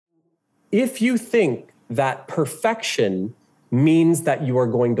if you think that perfection means that you are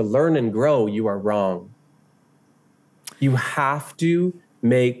going to learn and grow, you are wrong. You have to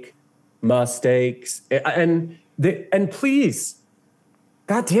make mistakes. And please,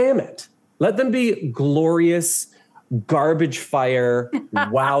 God damn it, let them be glorious, garbage fire,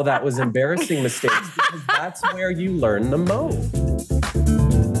 wow, that was embarrassing mistakes, because that's where you learn the most.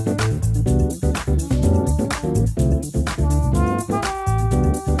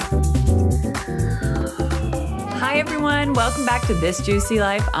 Hi, everyone. Welcome back to This Juicy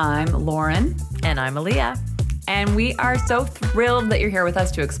Life. I'm Lauren. And I'm Aaliyah. And we are so thrilled that you're here with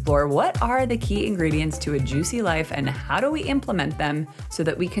us to explore what are the key ingredients to a juicy life and how do we implement them so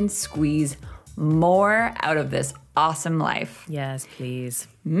that we can squeeze more out of this awesome life. Yes, please.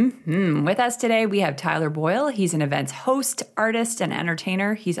 With us today, we have Tyler Boyle. He's an events host, artist, and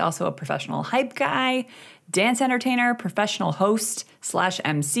entertainer. He's also a professional hype guy, dance entertainer, professional host /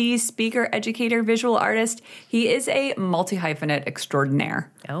 MC, speaker, educator, visual artist. He is a multi-hyphenate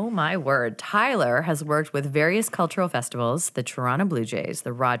extraordinaire. Oh, my word. Tyler has worked with various cultural festivals, the Toronto Blue Jays,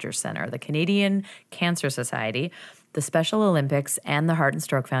 the Rogers Centre, the Canadian Cancer Society, the Special Olympics, and the Heart and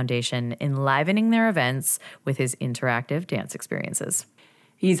Stroke Foundation, enlivening their events with his interactive dance experiences.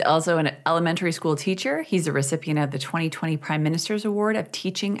 He's also an elementary school teacher. He's a recipient of the 2020 Prime Minister's Award of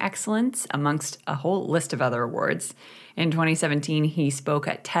Teaching Excellence, amongst a whole list of other awards. In 2017, he spoke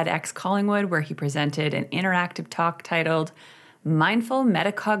at TEDx Collingwood, where he presented an interactive talk titled Mindful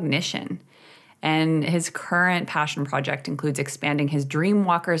Metacognition. And his current passion project includes expanding his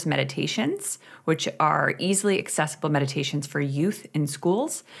Dreamwalkers meditations, which are easily accessible meditations for youth in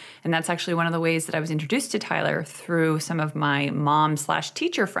schools. And that's actually one of the ways that I was introduced to Tyler through some of my mom /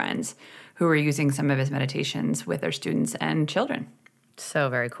 teacher friends who were using some of his meditations with their students and children. So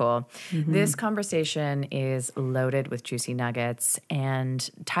very cool. This conversation is loaded with juicy nuggets, and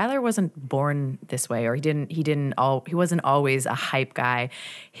Tyler wasn't born this way, or he wasn't always a hype guy.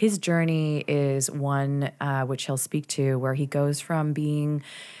 His journey is one which he'll speak to, where he goes from being,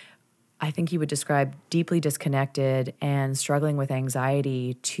 I think he would describe, deeply disconnected and struggling with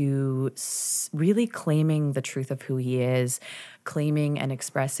anxiety to really claiming the truth of who he is, claiming and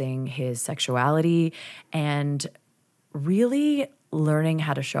expressing his sexuality, and really learning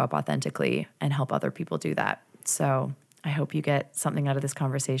how to show up authentically and help other people do that. So I hope you get something out of this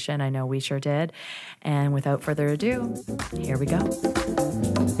conversation. I know we sure did. And without further ado, here we go.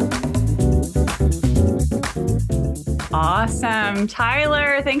 Awesome.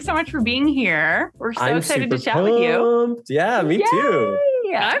 Tyler, thanks so much for being here. We're so excited to chat with you. Yeah, me too.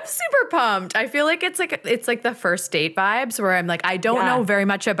 I'm super pumped. I feel like it's like the first date vibes where I'm like, I don't know very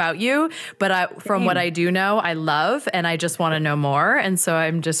much about you, but from what I do know, I love, and I just want to know more. And so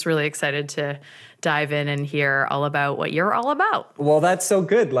I'm just really excited to dive in and hear all about what you're all about. Well, that's so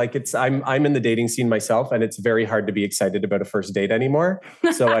good. Like I'm in the dating scene myself, and it's very hard to be excited about a first date anymore.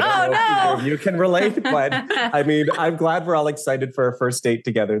 So I don't know if either of you can relate, but I mean, I'm glad we're all excited for our first date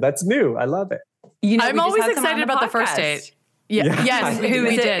together. That's new. I love it. You know, I'm always excited about the first date. Yeah. Yes,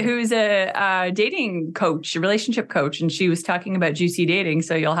 who's a dating coach, a relationship coach, and she was talking about juicy dating.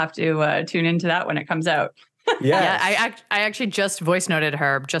 So you'll have to tune into that when it comes out. Yeah, I actually just voice noted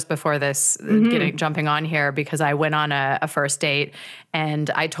her just before this, jumping on here, because I went on a first date, and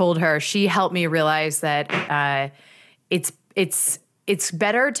I told her, she helped me realize that it's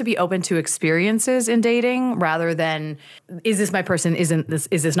better to be open to experiences in dating rather than, is this my person? Is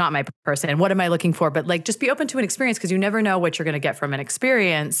this not my person? What am I looking for? But like, just be open to an experience, because you never know what you're going to get from an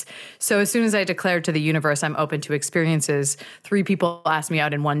experience. So as soon as I declared to the universe, I'm open to experiences, 3 people asked me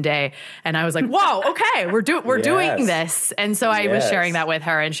out in one day, and I was like, whoa, okay, we're doing this. And so I was sharing that with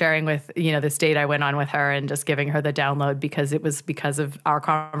her, and sharing with, this date I went on with her, and just giving her the download, because it was because of our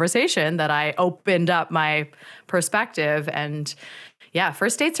conversation that I opened up my perspective. And yeah,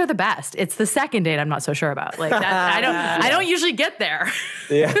 first dates are the best. It's the second date I'm not so sure about. Like that, I don't usually get there.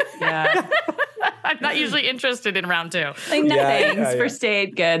 Yeah. I'm not usually interested in round 2. Like, no thanks. First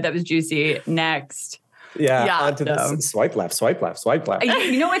date, good. That was juicy. Next. On to this. Swipe left, swipe left, swipe left.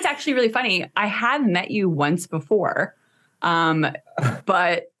 You know what's actually really funny? I had met you once before,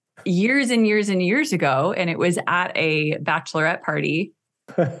 but years and years and years ago, and it was at a bachelorette party.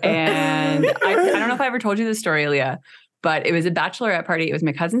 And I don't know if I ever told you this story, Leah. But it was a bachelorette party. It was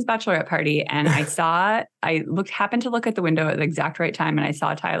my cousin's bachelorette party. And happened to look at the window at the exact right time. And I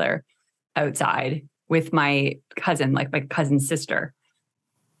saw Tyler outside with my cousin, like my cousin's sister.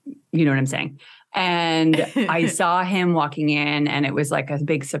 You know what I'm saying? And I saw him walking in, and it was like a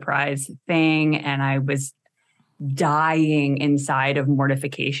big surprise thing. And I was dying inside of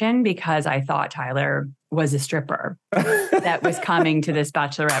mortification, because I thought Tyler was a stripper that was coming to this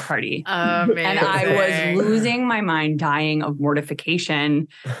bachelorette party. Amazing. And I was losing my mind, dying of mortification.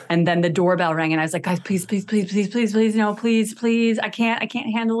 And then the doorbell rang and I was like, guys, please, please, please, please, please, please, no, please, please. I can't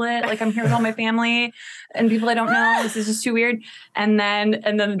handle it. Like, I'm here with all my family and people I don't know. This is just too weird. And then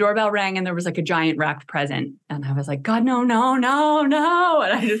the doorbell rang and there was like a giant wrapped present. And I was like, God, no, no, no, no.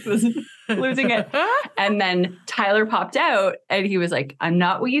 And I just was losing it. And then Tyler popped out and he was like, I'm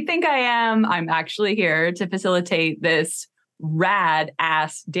not what you think I am. I'm actually here to facilitate this rad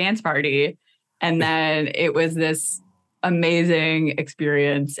ass dance party. And then it was this amazing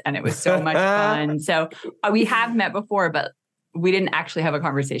experience and it was so much fun. So we have met before, but we didn't actually have a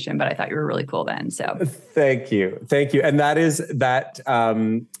conversation, but I thought you were really cool then. So thank you. And that is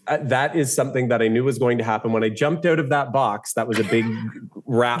something that I knew was going to happen when I jumped out of that box. That was a big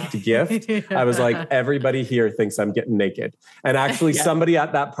wrapped gift. I was like, everybody here thinks I'm getting naked. And actually somebody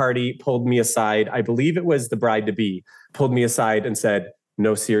at that party pulled me aside. I believe it was the bride-to-be, pulled me aside and said,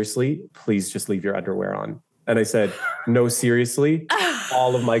 no, seriously, please just leave your underwear on. And I said, no, seriously,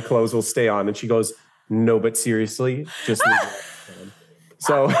 all of my clothes will stay on. And she goes, no, but seriously, just leave it on.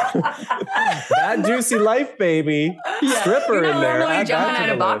 So that juicy life, baby. Stripper in there. Normally jumping out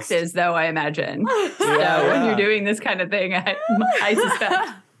of boxes, though, I imagine. When you're doing this kind of thing, I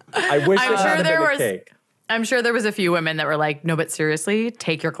suspect. I wish I'm sure had there been a was. cake. I'm sure there was a few women that were like, no, but seriously,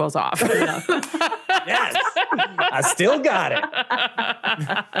 take your clothes off. Yes, I still got it.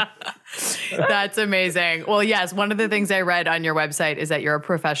 That's amazing. Well, yes, one of the things I read on your website is that you're a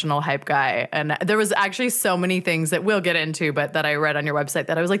professional hype guy. And there was actually so many things that we'll get into, but that I read on your website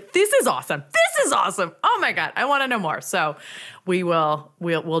that I was like, this is awesome. This is awesome. Oh my God, I want to know more. So we'll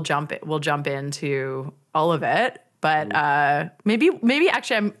jump into all of it. But maybe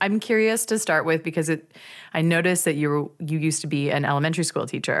actually I'm curious to start with because I noticed that you used to be an elementary school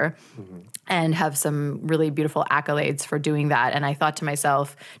teacher and have some really beautiful accolades for doing that. And I thought to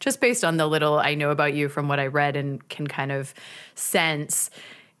myself, just based on the little I know about you from what I read and can kind of sense,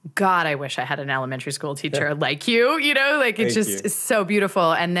 God, I wish I had an elementary school teacher like you, like it's just it's so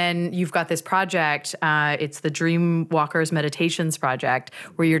beautiful. And then you've got this project, it's the Dream Walkers Meditations Project,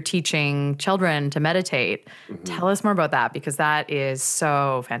 where you're teaching children to meditate. Tell us more about that because that is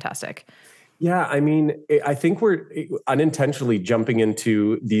so fantastic. Yeah, I mean, I think we're unintentionally jumping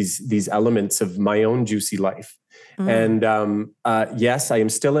into these elements of my own juicy life. And yes, I am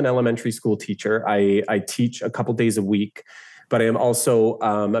still an elementary school teacher. I teach a couple days a week. But I am also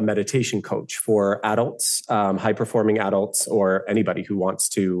a meditation coach for adults, high-performing adults, or anybody who wants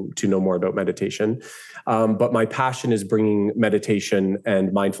to know more about meditation. But my passion is bringing meditation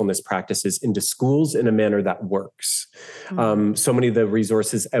and mindfulness practices into schools in a manner that works. So many of the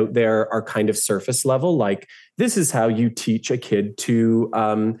resources out there are kind of surface level, like this is how you teach a kid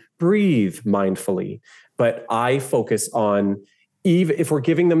to breathe mindfully. But I focus on, even if we're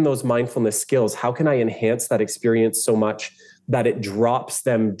giving them those mindfulness skills, how can I enhance that experience so much that it drops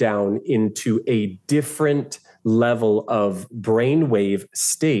them down into a different level of brainwave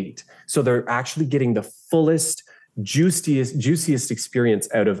state. So they're actually getting the fullest, juiciest experience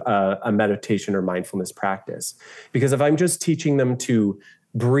out of a meditation or mindfulness practice. Because if I'm just teaching them to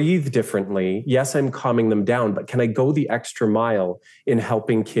breathe differently, yes, I'm calming them down, but can I go the extra mile in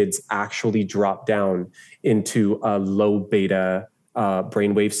helping kids actually drop down into a low beta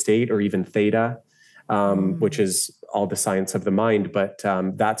brainwave state or even theta, which is all the science of the mind. But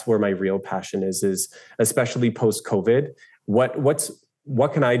that's where my real passion is especially post-COVID.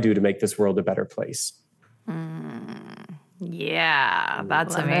 What can I do to make this world a better place? Yeah,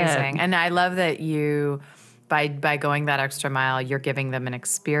 that's amazing. And I love that you, by going that extra mile, you're giving them an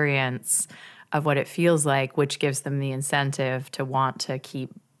experience of what it feels like, which gives them the incentive to want to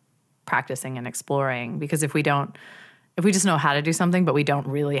keep practicing and exploring. Because if we just know how to do something, but we don't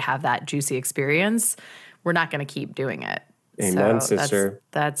really have that juicy experience, we're not going to keep doing it. Amen, sister.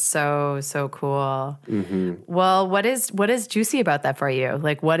 That's so cool. Well, what is juicy about that for you?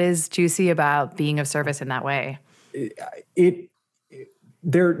 Like, what is juicy about being of service in that way?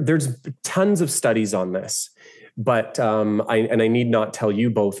 There's tons of studies on this, but I need not tell you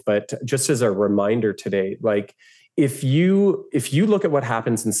both, but just as a reminder today, like if you look at what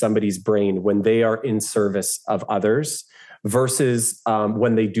happens in somebody's brain when they are in service of others versus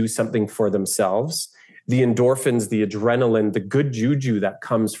when they do something for themselves, the endorphins, the adrenaline, the good juju that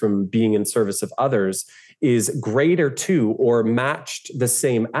comes from being in service of others is greater to or matched the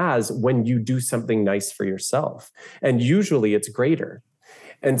same as when you do something nice for yourself. And usually it's greater.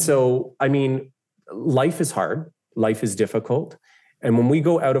 And so, I mean, life is hard. Life is difficult. And when we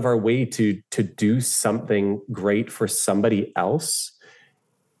go out of our way to do something great for somebody else,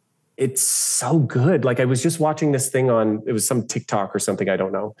 it's so good. Like I was just watching this thing it was some TikTok or something, I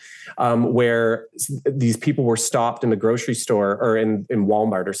don't know, where these people were stopped in the grocery store or in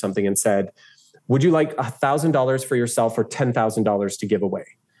Walmart or something and said, would you like $1,000 for yourself or $10,000 to give away?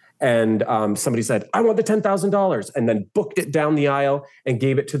 And somebody said, I want the $10,000, and then booked it down the aisle and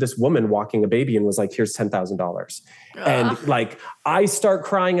gave it to this woman walking a baby and was like, here's $10,000. And like, I start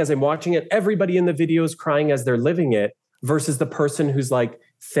crying as I'm watching it. Everybody in the video is crying as they're living it versus the person who's like,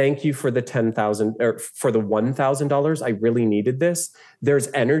 thank you for the $10,000 or for the $1,000. I really needed this. There's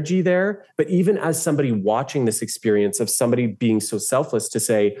energy there. But even as somebody watching this experience of somebody being so selfless to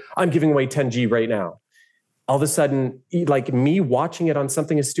say, I'm giving away 10G right now. All of a sudden, like me watching it on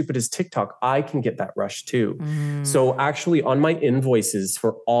something as stupid as TikTok, I can get that rush too. So actually on my invoices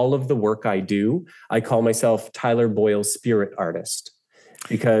for all of the work I do, I call myself Tyler Boyle Spirit Artist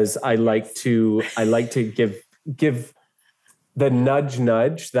because I like to give the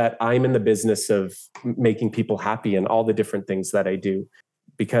nudge that I'm in the business of making people happy and all the different things that I do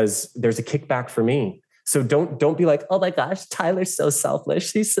because there's a kickback for me. So don't be like, oh my gosh, Tyler's so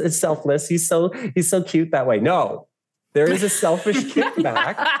selfish. He's selfless. He's so cute that way. No, there is a selfish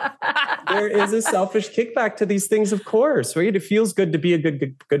kickback. There is a selfish kickback to these things, of course, right? It feels good to be a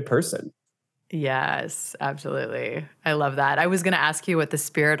good person. Yes, absolutely. I love that. I was going to ask you what the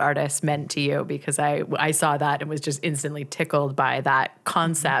spirit artist meant to you because I saw that and was just instantly tickled by that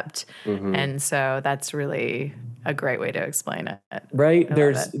concept. And so that's really a great way to explain it. Right.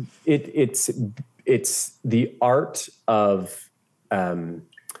 It's the art of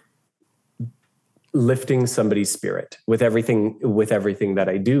lifting somebody's spirit with everything that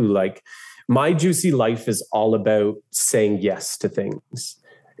I do. Like my juicy life is all about saying yes to things,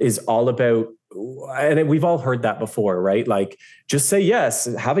 is all about, and we've all heard that before, right? Like just say yes,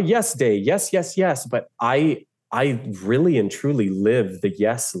 have a yes day. Yes, yes, yes. But I really and truly live the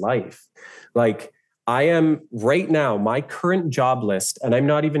yes life. Like I am right now, my current job list, and I'm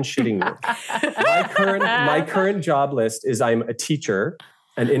not even shitting you. My current job list is I'm a teacher,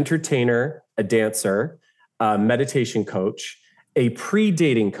 an entertainer, a dancer, a meditation coach, a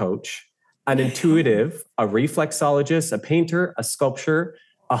pre-dating coach, an intuitive, a reflexologist, a painter, a sculptor,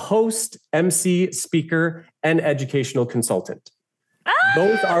 a host, MC, speaker, and educational consultant.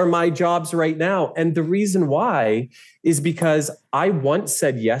 Those are my jobs right now. And the reason why is because I once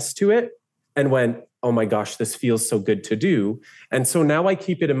said yes to it and went, oh my gosh, this feels so good to do. And so now I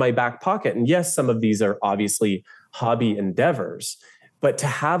keep it in my back pocket. And yes, some of these are obviously hobby endeavors, but to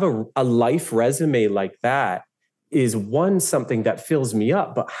have a life resume like that is something that fills me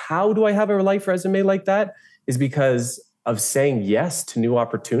up. But how do I have a life resume like that? Is because of saying yes to new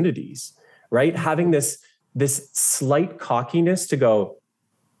opportunities, right? Having this slight cockiness to go,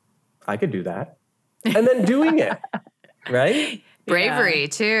 I could do that. And then doing it, right? Bravery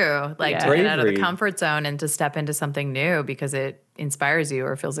too, like to get out of the comfort zone and to step into something new because it inspires you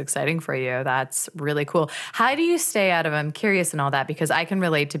or feels exciting for you. That's really cool. How do you stay out of, I'm curious and all that, because I can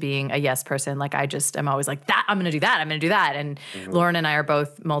relate to being a yes person. Like I'm always like that, I'm going to do that. I'm going to do that. And Lauren and I are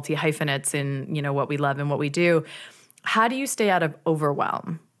both multi-hyphenates in, what we love and what we do. How do you stay out of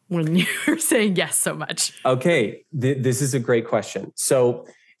overwhelm when you're saying yes so much? Okay. This is a great question. So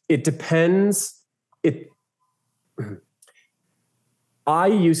it depends. I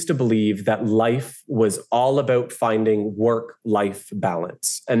used to believe that life was all about finding work-life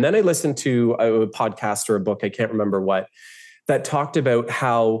balance. And then I listened to a podcast or a book, I can't remember what, that talked about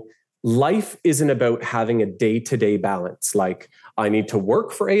how life isn't about having a day-to-day balance. Like I need to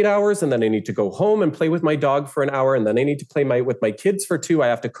work for 8 hours and then I need to go home and play with my dog for an hour. And then I need to play with my kids for 2. I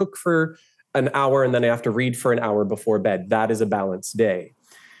have to cook for an hour and then I have to read for an hour before bed. That is a balanced day.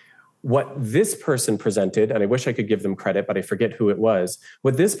 What this person presented, and I wish I could give them credit, but I forget who it was.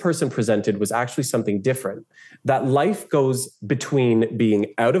 What this person presented was actually something different. That life goes between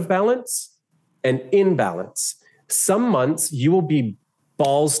being out of balance and in balance. Some months you will be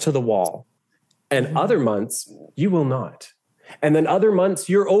balls to the wall, and other months you will not. And then other months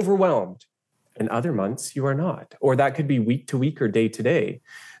you're overwhelmed, and other months you are not. Or that could be week to week or day to day.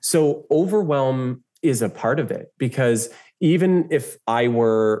 So overwhelm is a part of it because even if I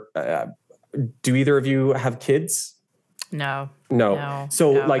were, do either of you have kids? No.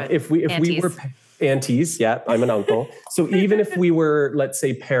 So if we were aunties, yeah, I'm an uncle. So even if we were, let's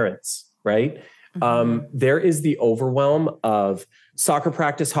say, parents, right? There is the overwhelm of soccer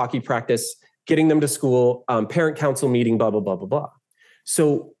practice, hockey practice, getting them to school, parent council meeting, blah, blah, blah, blah, blah.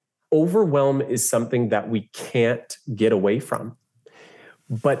 So overwhelm is something that we can't get away from.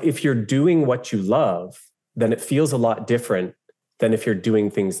 But if you're doing what you love, then it feels a lot different than if you're doing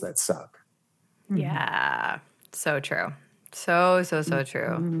things that suck. Yeah, so true. So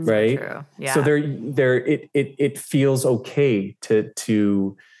true. Right. So true. Yeah. So it feels okay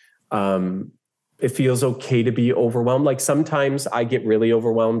it feels okay to be overwhelmed. Like sometimes I get really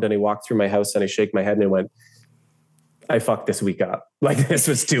overwhelmed and I walk through my house and I shake my head and I went, I fucked this week up. Like this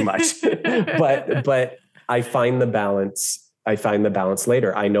was too much. but I find the balance. I find the balance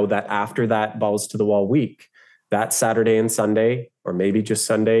later. I know that after that balls to the wall week, that Saturday and Sunday, or maybe just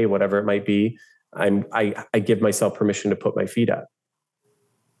Sunday, whatever it might be, I give myself permission to put my feet up.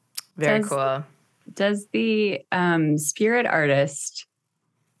 Very cool. Does the spirit artist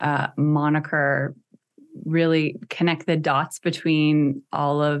moniker really connect the dots between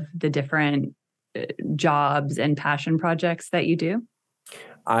all of the different jobs and passion projects that you do?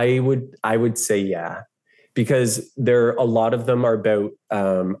 I would say yeah, because a lot of them are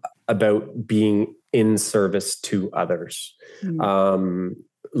about being in service to others.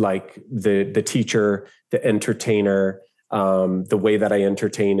 Like the teacher, the entertainer. The way that I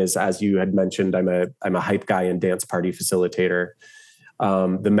entertain is, as you had mentioned, I'm a hype guy and dance party facilitator.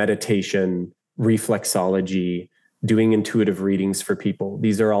 The meditation, reflexology, doing intuitive readings for people.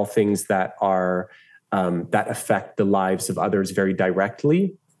 These are all things that are that affect the lives of others very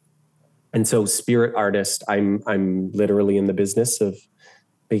directly. And so, spirit artist, I'm literally in the business of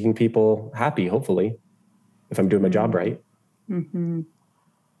making people happy. Hopefully, if I'm doing my job right. Mm-hmm.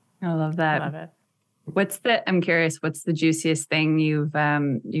 I love that. I love it. I'm curious, what's the juiciest thing you've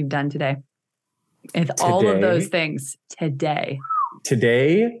done today? All of those things today.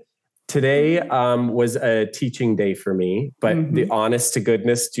 Today was a teaching day for me, but the honest to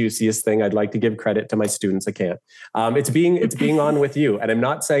goodness juiciest thing, I'd like to give credit to my students. I can't. It's being on with you, and I'm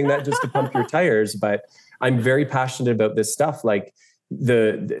not saying that just to pump your tires, but I'm very passionate about this stuff. Like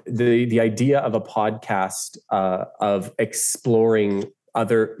the idea of a podcast of exploring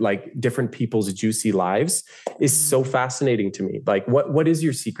other like different people's juicy lives is so fascinating to me. Like what is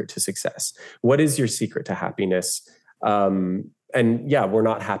your secret to success? What is your secret to happiness? And yeah, we're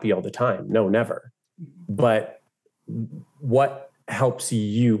not happy all the time. No, never. But what helps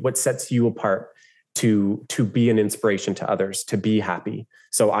you, what sets you apart to be an inspiration to others, to be happy?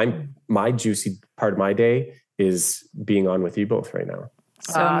 So my juicy part of my day is being on with you both right now.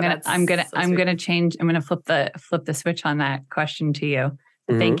 So I'm gonna change. I'm gonna flip the switch on that question to you.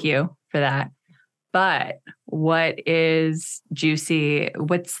 Thank you for that. But what is juicy?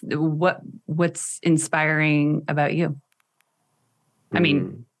 What's inspiring about you? I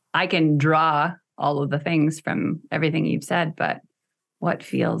mean, I can draw all of the things from everything you've said, but what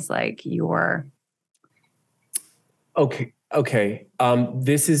feels like your... Okay.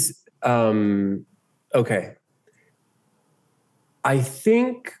 This is okay. I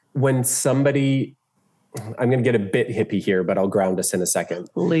think when somebody, I'm going to get a bit hippie here, but I'll ground us in a second.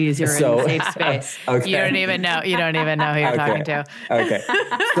 Please, you're in a safe space. Okay. You don't even know who you're talking to. Okay.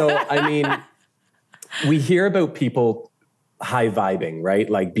 So, I mean, we hear about people high vibing, right?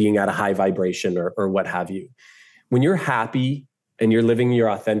 Like being at a high vibration or what have you. When you're happy and you're living your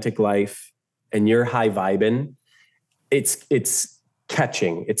authentic life and you're high vibing, it's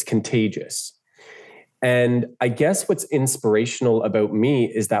catching, it's contagious. And I guess what's inspirational about me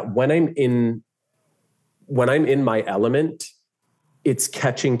is that when I'm in my element, it's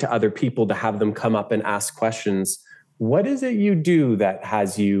catching to other people to have them come up and ask questions. What is it you do that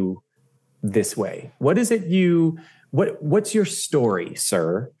has you this way? What is it what's your story,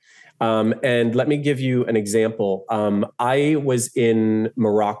 sir? And let me give you an example. I was in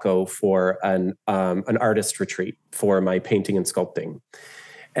Morocco for an artist retreat for my painting and sculpting.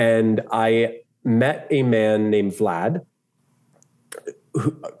 And I met a man named Vlad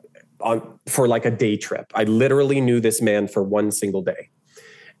for like a day trip. I literally knew this man for one single day.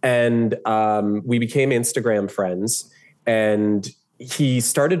 And we became Instagram friends. And he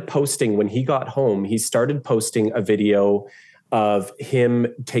started posting, when he got home, he started posting a video of him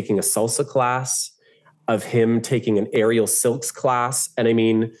taking a salsa class, of him taking an aerial silks class. And I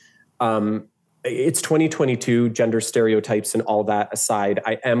mean, it's 2022, gender stereotypes and all that aside,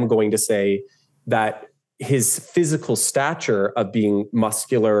 I am going to say that his physical stature of being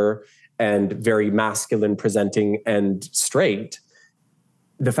muscular and very masculine presenting and straight,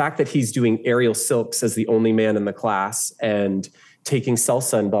 the fact that he's doing aerial silks as the only man in the class and taking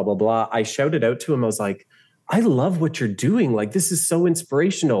salsa and blah, blah, blah, I shouted out to him. I was like, I love what you're doing. Like, this is so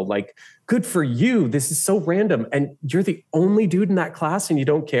inspirational. Like, good for you. This is so random. And you're the only dude in that class and you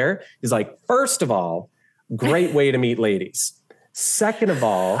don't care. He's like, first of all, great way to meet ladies. Second of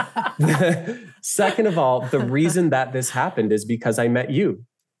all, the reason that this happened is because I met you.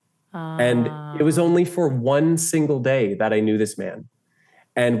 And it was only for one single day that I knew this man.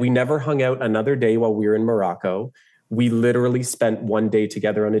 And we never hung out another day while we were in Morocco. we literally spent one day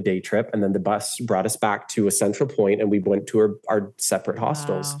together on a day trip, and then the bus brought us back to a central point, and we went to our separate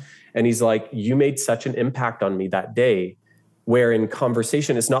hostels. And he's like, you made such an impact on me that day, where in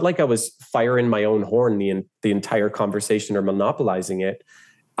conversation, it's not like I was firing my own horn the entire conversation or monopolizing it.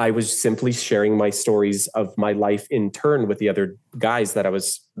 I was simply sharing my stories of my life in turn with the other guys that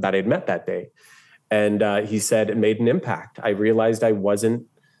I'd met that day. And he said it made an impact. I realized I wasn't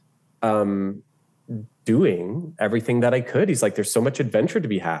doing everything that I could. He's like, there's so much adventure to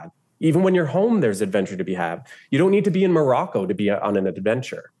be had. Even when you're home, there's adventure to be had. You don't need to be in Morocco to be on an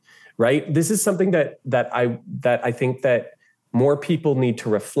adventure, right? This is something that I think that more people need to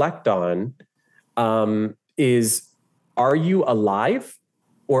reflect on. Is, are you alive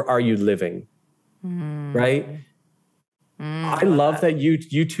or are you living? Right? I love that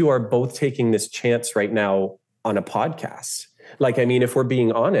you two are both taking this chance right now on a podcast. Like, I mean, if we're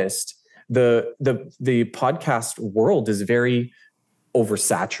being honest, the podcast world is very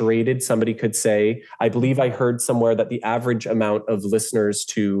oversaturated, somebody could say. I believe I heard somewhere that the average amount of listeners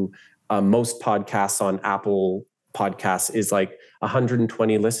to most podcasts on Apple Podcasts is like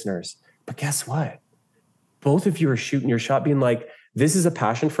 120 listeners. But guess what? Both of you are shooting your shot being like, this is a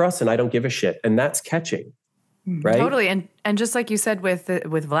passion for us and I don't give a shit. And that's catching. Right? Totally. And just like you said with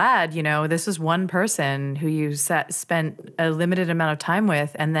Vlad, you know, this is one person who you spent a limited amount of time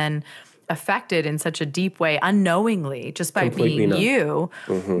with and then affected in such a deep way, unknowingly, just by Completely being you,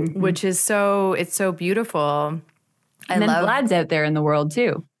 which is it's so beautiful. And then Vlad's out there in the world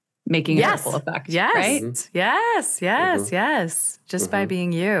too, making a ripple effect. Yes. Right? Yes. Just by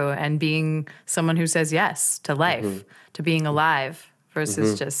being you and being someone who says yes to life, to being alive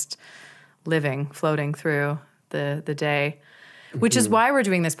versus just living, floating through the day, which is why we're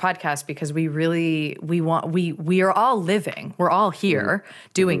doing this podcast, because we are all living. We're all here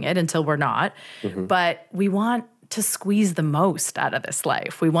doing it until we're not, but we want to squeeze the most out of this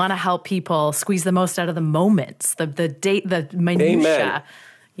life. We want to help people squeeze the most out of the moments, the minutia. Amen.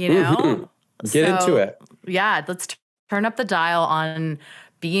 You know, Get into it. Yeah, let's turn up the dial on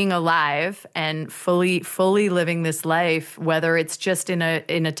being alive and fully living this life, whether it's just in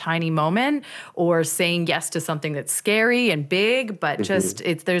a tiny moment or saying yes to something that's scary and big, but just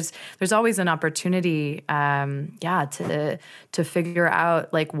there's always an opportunity, to figure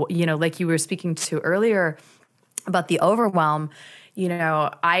out, like, you know, like you were speaking to earlier about the overwhelm. You know,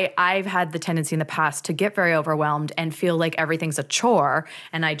 I've had the tendency in the past to get very overwhelmed and feel like everything's a chore.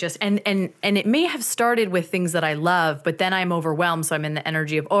 And I just, and it may have started with things that I love, but then I'm overwhelmed. So I'm in the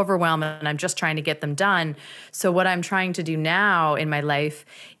energy of overwhelm and I'm just trying to get them done. So what I'm trying to do now in my life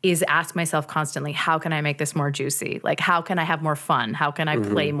is ask myself constantly, how can I make this more juicy? Like, how can I have more fun? How can I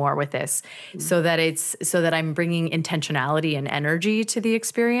play more with this? So that I'm bringing intentionality and energy to the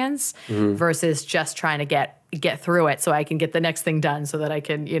experience versus just trying to get through it so I can get the next thing done so that I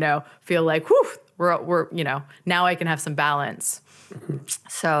can, you know, feel like, whew, we're you know, now I can have some balance.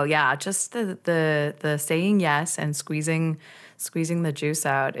 So yeah, just the saying yes and squeezing the juice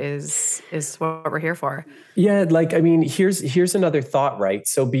out is what we're here for. Yeah. Like, I mean, here's another thought, right?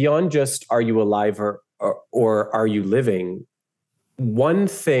 So beyond just, are you alive or are you living? One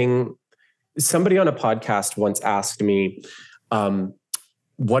thing, somebody on a podcast once asked me,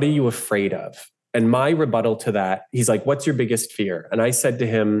 what are you afraid of? And my rebuttal to that, he's like, what's your biggest fear? And I said to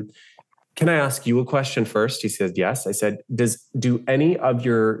him, can I ask you a question first? He said, yes. I said, do any of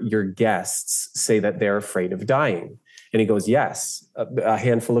your guests say that they're afraid of dying? And he goes, yes. A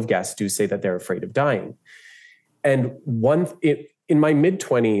handful of guests do say that they're afraid of dying. And in my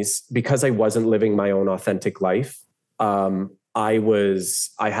mid-20s, because I wasn't living my own authentic life,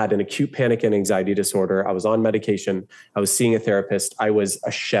 I had an acute panic and anxiety disorder. I was on medication. I was seeing a therapist. I was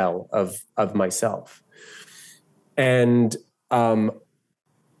a shell of myself. And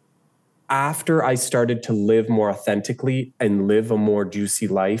after I started to live more authentically and live a more juicy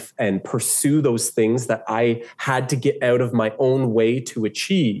life and pursue those things that I had to get out of my own way to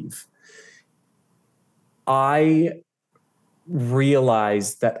achieve, I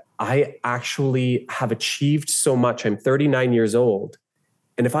realized that I actually have achieved so much. I'm 39 years old.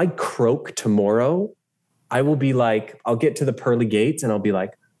 And if I croak tomorrow, I will be like, I'll get to the pearly gates and I'll be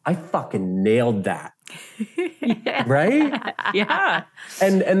like, I fucking nailed that. Yeah. Right? Yeah.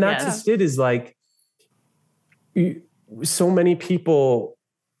 And that's just it, is like, so many people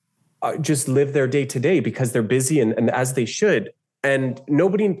just live their day to day because they're busy and as they should. And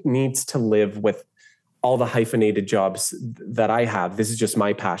nobody needs to live with all the hyphenated jobs that I have. This is just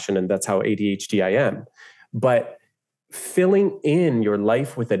my passion, and that's how ADHD I am. But filling in your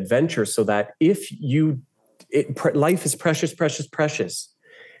life with adventure so that life is precious, precious, precious.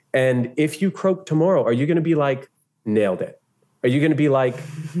 And if you croak tomorrow, are you going to be like, Nailed it. Are you going to be like,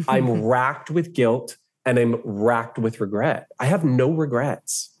 I'm racked with guilt and I'm racked with regret? I have no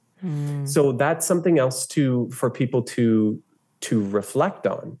regrets. So that's something else for people to reflect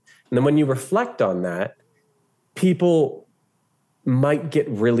on. And then when you reflect on that, people might get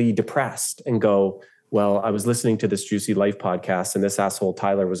really depressed and go, well, I was listening to this Juicy Life podcast and this asshole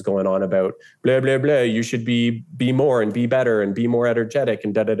Tyler was going on about blah, blah, blah. You should be more and be better and be more energetic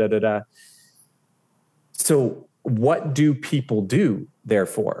and da, da, da, da, da. So what do people do,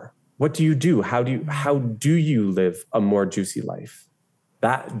 therefore? What do you do? How do you live a more juicy life?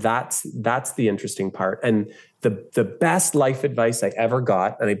 That's the interesting part. And the best life advice I ever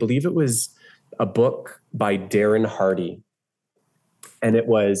got, and I believe it was a book by Darren Hardy. And it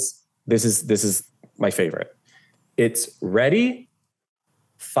was, this is my favorite. It's ready,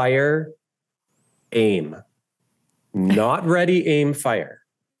 fire, aim. Not ready, aim, fire.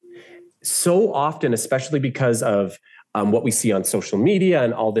 So often, especially because of what we see on social media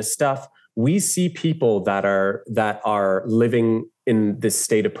and all this stuff, we see people that are living in this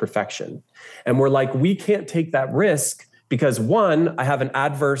state of perfection. And we're like, we can't take that risk because one, I have an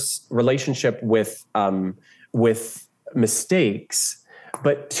adverse relationship with mistakes,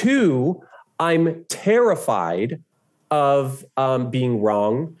 but two, I'm terrified of being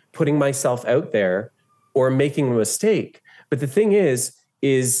wrong, putting myself out there, or making a mistake. But the thing is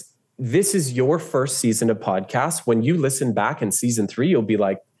this is your first season of podcasts. When you listen back in season 3, you'll be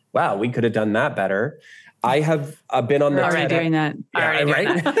like, wow, we could have done that better. I have been on the already doing that. Yeah,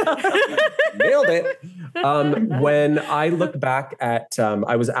 right? Nailed it. When I look back at,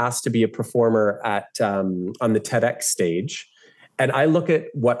 I was asked to be a performer at on the TEDx stage, and I look at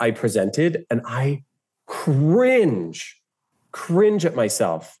what I presented, and I cringe at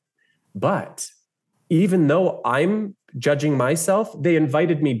myself. But even though I'm judging myself, they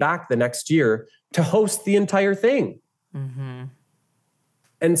invited me back the next year to host the entire thing. Mm-hmm.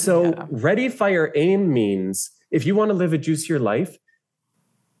 And so ready, fire, aim means if you want to live a juicier life,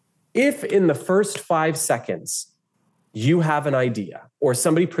 if in the first 5 seconds you have an idea or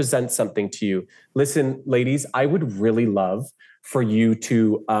somebody presents something to you, listen, ladies, I would really love for you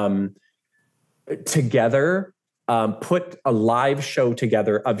to together put a live show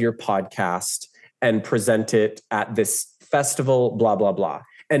together of your podcast and present it at this festival, blah, blah, blah.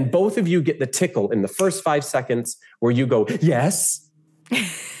 And both of you get the tickle in the first 5 seconds where you go, yes.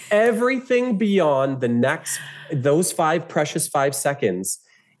 Everything beyond those precious 5 seconds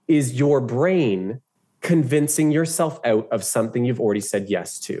is your brain convincing yourself out of something you've already said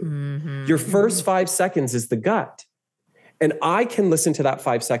yes to. Mm-hmm. Your first 5 seconds is the gut. And I can listen to that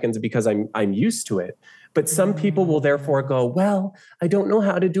 5 seconds because I'm used to it. But some people will therefore go, well, I don't know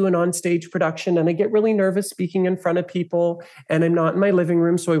how to do an onstage production and I get really nervous speaking in front of people and I'm not in my living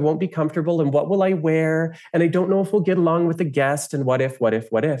room, so I won't be comfortable. And what will I wear? And I don't know if we'll get along with the guest and what if.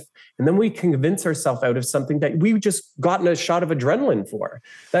 And then we convince ourselves out of something that we've just gotten a shot of adrenaline for.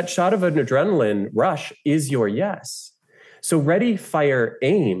 That shot of an adrenaline rush is your yes. So ready, fire,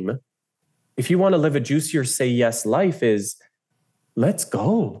 aim. If you want to live a juicier, say yes life is let's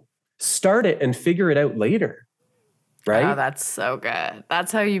go. Start it and figure it out later. Right? Oh, that's so good.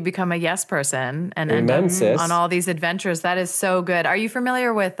 That's how you become a yes person and Amen, end up sis. on all these adventures. That is so good. Are you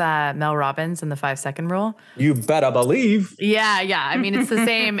familiar with Mel Robbins and the 5-second rule? You better believe. Yeah. I mean, it's the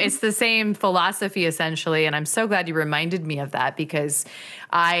same. It's the same philosophy essentially. And I'm so glad you reminded me of that because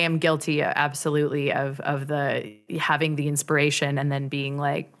I am guilty, absolutely, of the having the inspiration and then being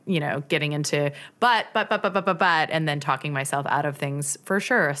like, getting into but, and then talking myself out of things for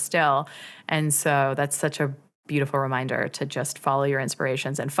sure still. And so that's such a beautiful reminder to just follow your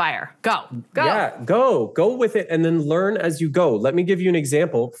inspirations and fire. Go. Yeah, go with it and then learn as you go. Let me give you an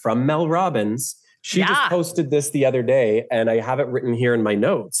example from Mel Robbins. She just posted this the other day and I have it written here in my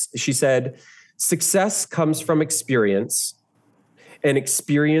notes. She said, success comes from experience and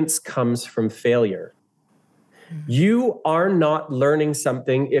experience comes from failure. You are not learning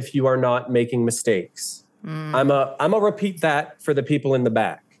something if you are not making mistakes. I'm a repeat that for the people in the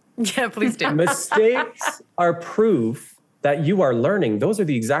back. Yeah, please do. Mistakes are proof that you are learning. Those are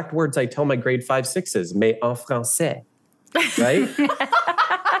the exact words I tell my grade 5, 6s, mais en français, right?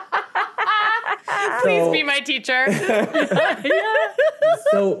 Please be my teacher.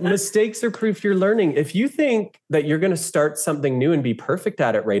 So mistakes are proof you're learning. If you think that you're going to start something new and be perfect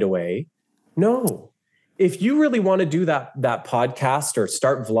at it right away, no. If you really want to do that podcast or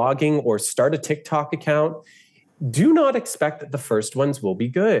start vlogging or start a TikTok account, do not expect that the first ones will be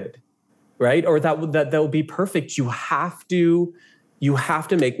good, right? Or that they'll be perfect. You have to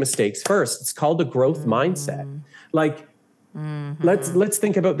make mistakes first. It's called a growth mindset. Like, let's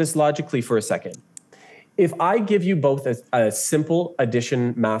think about this logically for a second. If I give you both a simple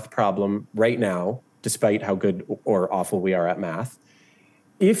addition math problem right now, despite how good or awful we are at math,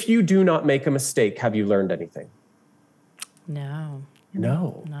 if you do not make a mistake, have you learned anything? No.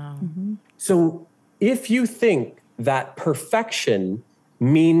 No. Mm-hmm. So if you think that perfection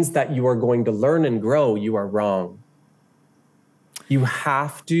means that you are going to learn and grow, you are wrong. You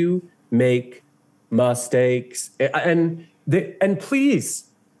have to make mistakes. And please,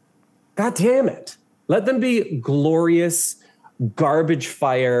 God damn it, let them be glorious, garbage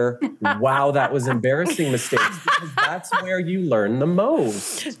fire, wow, that was embarrassing mistakes, because that's where you learn the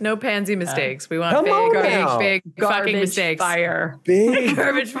most. No pansy mistakes. We want Come on big now. fucking Garbage mistakes. fire. Big,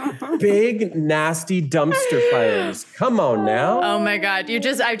 Garbage. big, nasty dumpster fires. Come on now. Oh my God. I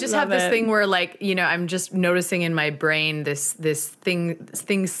just have this thing where, like, you know, I'm just noticing in my brain this thing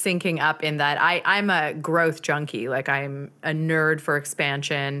syncing up in that I'm a growth junkie. Like, I'm a nerd for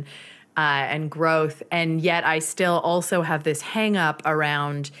expansion and growth. And yet I still also have this hang up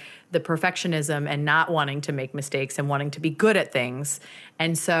around the perfectionism and not wanting to make mistakes and wanting to be good at things.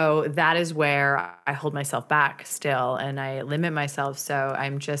 And so that is where I hold myself back still and I limit myself. So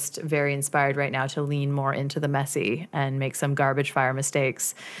I'm just very inspired right now to lean more into the messy and make some garbage fire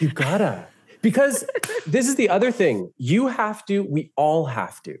mistakes. You gotta. Because this is the other thing. We all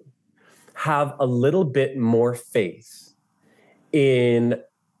have to have a little bit more faith in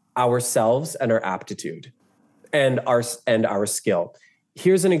ourselves and our aptitude and our skill.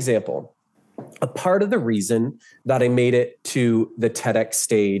 Here's an example. A part of the reason that I made it to the TEDx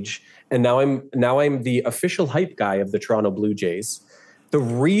stage, and now I'm the official hype guy of the Toronto Blue Jays. The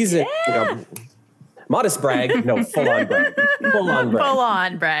reason, modest brag, no, full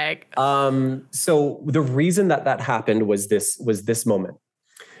on brag. So the reason that happened was this moment.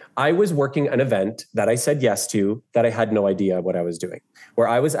 I was working an event that I said yes to that I had no idea what I was doing, where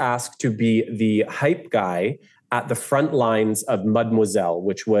I was asked to be the hype guy at the front lines of Mademoiselle,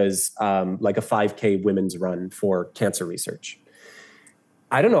 which was like a 5K women's run for cancer research.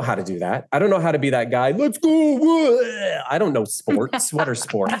 I don't know how to do that. I don't know how to be that guy. Let's go. I don't know sports. What are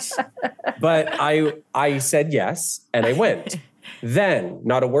sports? But I said yes, and I went. Then,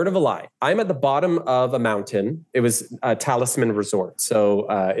 not a word of a lie, I'm at the bottom of a mountain. It was a Talisman Resort. So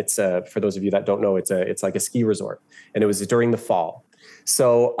it's for those of you that don't know, it's like a ski resort. And it was during the fall.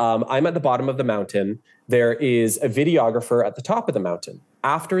 So I'm at the bottom of the mountain. There is a videographer at the top of the mountain.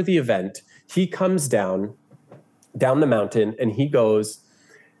 After the event, he comes down the mountain and he goes,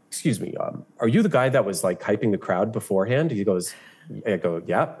 excuse me, are you the guy that was like hyping the crowd beforehand? He goes, I go,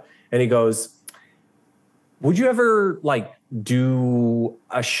 yeah. And he goes, would you ever like do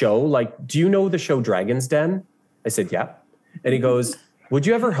a show? Like, do you know the show Dragon's Den? I said, yeah. And he goes, would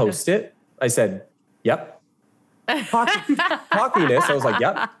you ever host it? I said, yep. Cockiness. I was like,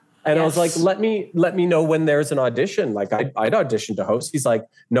 yep. And yes. I was like, let me know when there's an audition. Like I'd audition to host. He's like,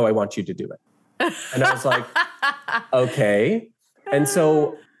 no, I want you to do it. And I was like, okay. And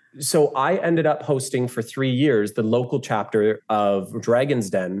so I ended up hosting for 3 years the local chapter of Dragon's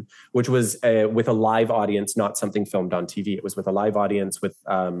Den, which was with a live audience, not something filmed on TV. It was with a live audience with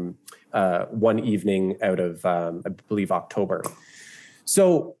one evening out of, I believe, October.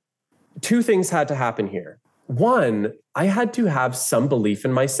 So 2 things had to happen here. One, I had to have some belief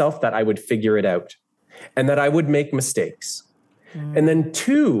in myself that I would figure it out and that I would make mistakes. And then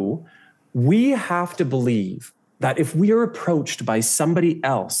 2, we have to believe that if we are approached by somebody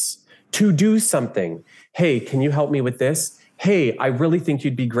else to do something, hey, can you help me with this? Hey, I really think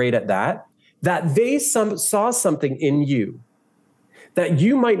you'd be great at that. That they saw something in you that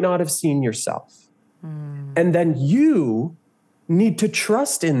you might not have seen yourself. And then you need to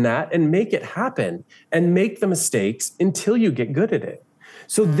trust in that and make it happen and make the mistakes until you get good at it.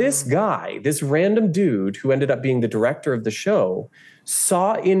 So this guy, this random dude who ended up being the director of the show,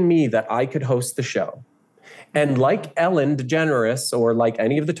 saw in me that I could host the show. And like Ellen DeGeneres or like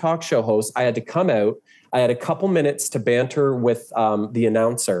any of the talk show hosts, I had to come out. I had a couple minutes to banter with the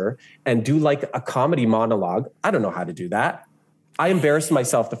announcer and do like a comedy monologue. I don't know how to do that. I embarrassed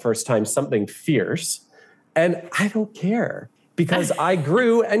myself the first time, something fierce. And I don't care because I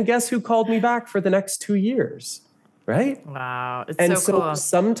grew, and guess who called me back for the next 2 years, right? Wow. It's and so cool.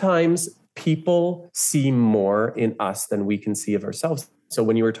 Sometimes people see more in us than we can see of ourselves. So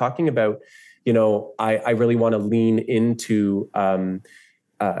when you were talking about, you know, I really want to lean into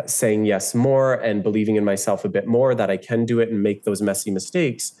saying yes more and believing in myself a bit more that I can do it and make those messy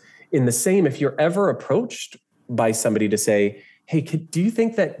mistakes. In the same, if you're ever approached by somebody to say, hey, do you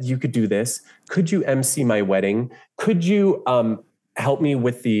think that you could do this? Could you MC my wedding? Could you help me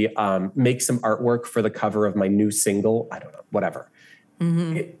with the make some artwork for the cover of my new single? I don't know, whatever.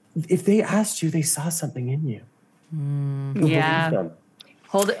 If they asked you, they saw something in you. You'll believe them.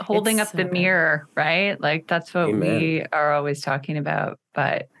 Holding up the mirror, right? Like that's what Amen. we are always talking about.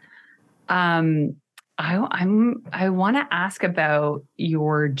 But I want to ask about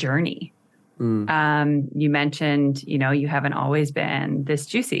your journey. You mentioned, you haven't always been this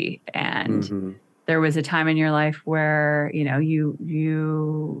juicy, and there was a time in your life where,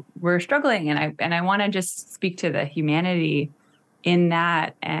 you were struggling, and I want to just speak to the humanity in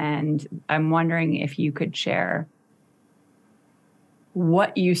that. And I'm wondering if you could share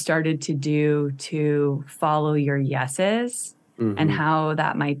what you started to do to follow your yeses and how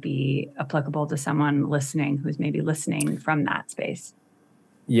that might be applicable to someone listening who's maybe listening from that space.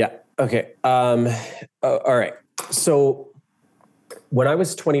 Yeah. Okay. All right. So when I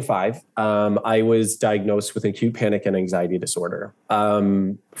was 25, I was diagnosed with acute panic and anxiety disorder.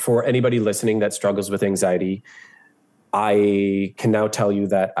 For anybody listening that struggles with anxiety, I can now tell you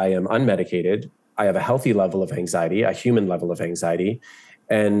that I am unmedicated. I have a healthy level of anxiety, a human level of anxiety.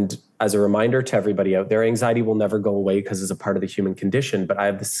 And as a reminder to everybody out there, anxiety will never go away because it's a part of the human condition. But I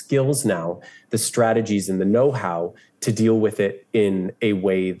have the skills now, the strategies and the know-how to deal with it in a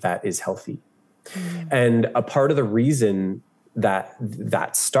way that is healthy. And a part of the reason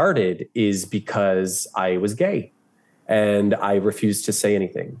that started is because I was gay and I refused to say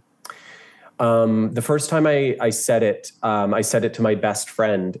anything. The first time I said it to my best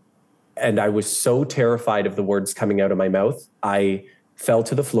friend, and I was so terrified of the words coming out of my mouth, I fell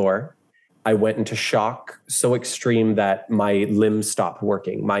to the floor. I went into shock so extreme that my limbs stopped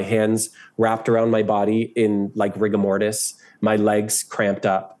working. My hands wrapped around my body in like rigor mortis, my legs cramped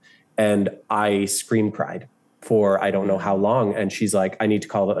up, and I scream cried for I don't know how long. And she's like, I need to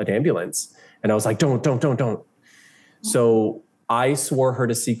call an ambulance. And I was like, don't. So I swore her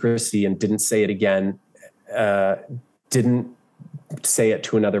to secrecy and didn't say it again, didn't say it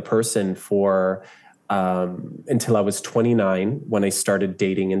to another person for until I was 29 when I started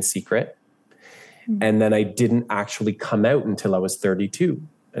dating in secret. And then I didn't actually come out until I was 32.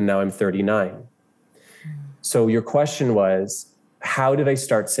 And now I'm 39. So your question was, how did I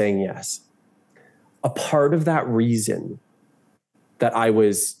start saying yes? A part of that reason that I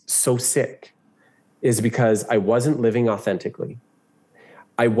was so sick is because I wasn't living authentically.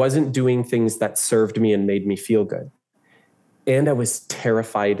 I wasn't doing things that served me and made me feel good. And I was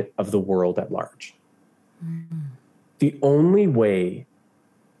terrified of the world at large. The only way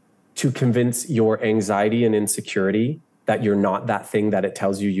to convince your anxiety and insecurity that you're not that thing that it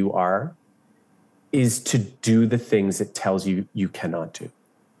tells you you are is to do the things it tells you you cannot do.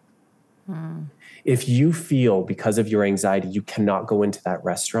 If you feel because of your anxiety you cannot go into that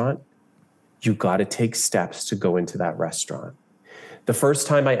restaurant, you got to take steps to go into that restaurant. The first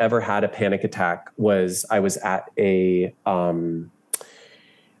time I ever had a panic attack was I was at a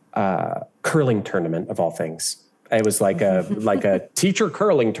curling tournament of all things. It was like a teacher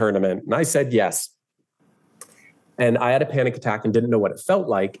curling tournament. And I said yes. And I had a panic attack and didn't know what it felt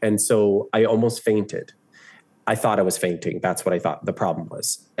like. And so I almost fainted. I thought I was fainting. That's what I thought the problem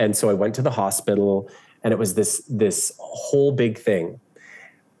was. And so I went to the hospital and it was this whole big thing.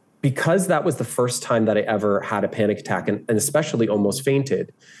 Because that was the first time that I ever had a panic attack and especially almost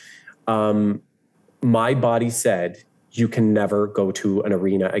fainted, my body said, you can never go to an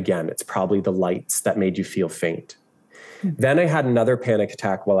arena again. It's probably the lights that made you feel faint. Then I had another panic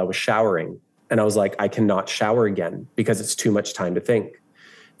attack while I was showering. And I was like, I cannot shower again because it's too much time to think.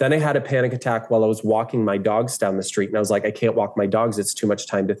 Then I had a panic attack while I was walking my dogs down the street. And I was like, I can't walk my dogs. It's too much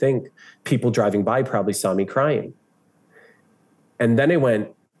time to think. People driving by probably saw me crying. And then I went,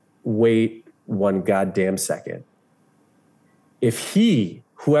 wait one goddamn second. If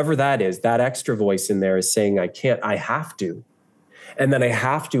whoever that is, that extra voice in there is saying, I can't, I have to. And then I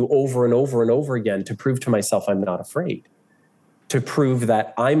have to over and over and over again to prove to myself I'm not afraid, to prove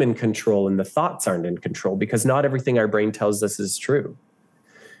that I'm in control and the thoughts aren't in control, because not everything our brain tells us is true.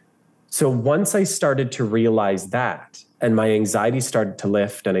 So once I started to realize that, and my anxiety started to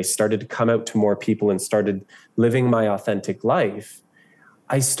lift and I started to come out to more people and started living my authentic life,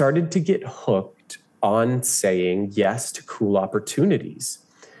 I started to get hooked on saying yes to cool opportunities.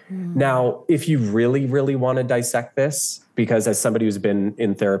 Now, if you really, really want to dissect this, because as somebody who's been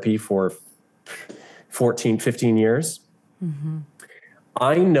in therapy for 14, 15 years,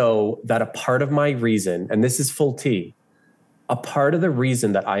 I know that a part of my reason, and this is full T, a part of the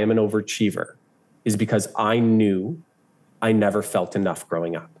reason that I am an overachiever is because I knew I never felt enough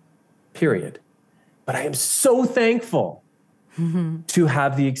growing up, period. But I am so thankful to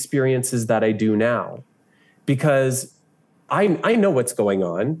have the experiences that I do now, because I know what's going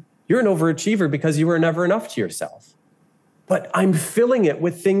on. You're an overachiever because you were never enough to yourself. but I'm filling it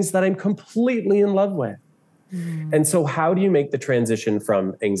with things that I'm completely in love with. And so how do you make the transition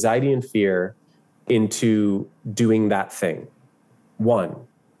from anxiety and fear into doing that thing? 1,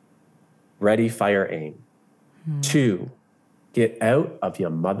 ready, fire, aim. 2, get out of your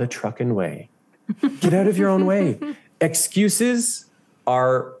mother trucking way. Get out of your own way. Excuses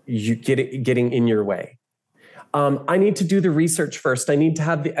are you getting in your way. I need to do the research first. I need to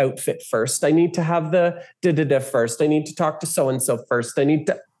have the outfit first. I need to have the da-da-da first. I need to talk to so-and-so first.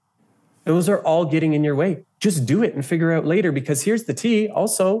 Those are all getting in your way. Just do it and figure out later, because here's the tea.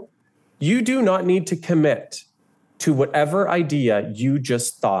 Also, you do not need to commit to whatever idea you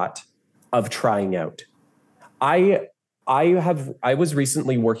just thought of trying out. I was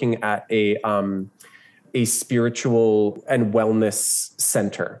recently working at a spiritual and wellness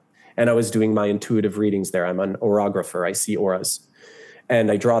center, and I was doing my intuitive readings there. I'm an aurographer. I see auras and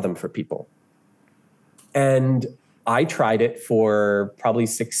I draw them for people. And I tried it for probably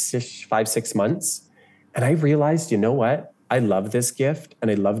 5-6 months. And I realized, you know what? I love this gift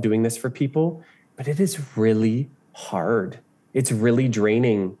and I love doing this for people, but it is really hard. It's really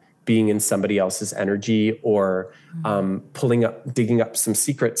draining being in somebody else's energy or digging up some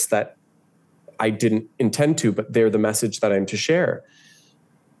secrets that I didn't intend to, but they're the message that I'm to share.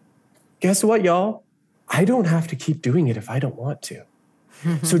 Guess what, y'all? I don't have to keep doing it if I don't want to.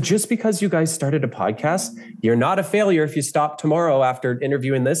 So just because you guys started a podcast, you're not a failure if you stop tomorrow after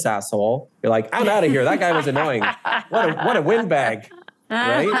interviewing this asshole. You're like, I'm out of here. That guy was annoying. What a windbag,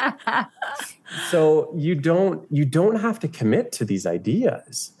 right? So you don't have to commit to these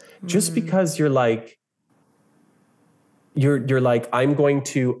ideas. Just because you're like, I'm going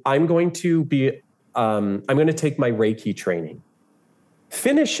to take my Reiki training.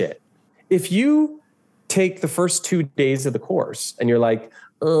 Finish it. If you take the first 2 days of the course and you're like,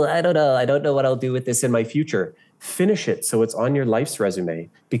 oh, I don't know what I'll do with this in my future. Finish it so it's on your life's resume,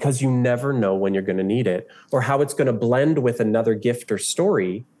 because you never know when you're going to need it or how it's going to blend with another gift or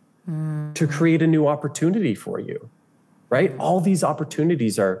story to create a new opportunity for you, right? All these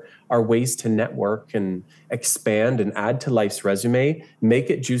opportunities are ways to network and expand and add to life's resume, make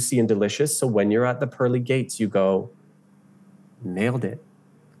it juicy and delicious. So when you're at the pearly gates, you go, nailed it.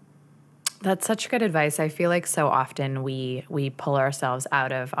 That's such good advice. I feel like so often we pull ourselves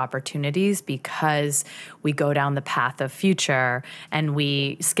out of opportunities because we go down the path of future and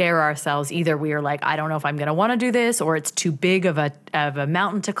we scare ourselves. Either we are like, I don't know if I'm going to want to do this, or it's too big of a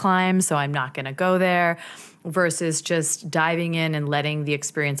mountain to climb, so I'm not going to go there, versus just diving in and letting the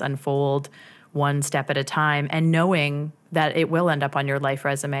experience unfold one step at a time and knowing that it will end up on your life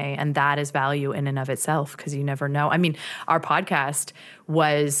resume. And that is value in and of itself, because you never know. I mean, our podcast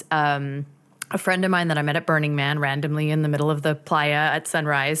was a friend of mine that I met at Burning Man randomly in the middle of the playa at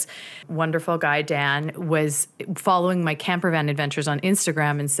sunrise. Wonderful guy, Dan, was following my camper van adventures on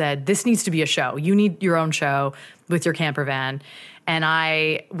Instagram and said, this needs to be a show. You need your own show with your camper van. And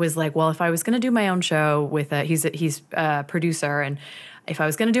I was like, well, if I was going to do my own show with he's a producer, and if I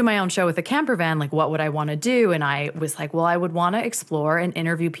was going to do my own show with a camper van, like what would I want to do? And I was like, well, I would want to explore and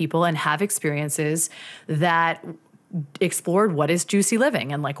interview people and have experiences that explored what is juicy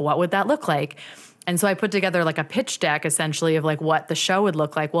living and like what would that look like. And so I put together like a pitch deck essentially of like what the show would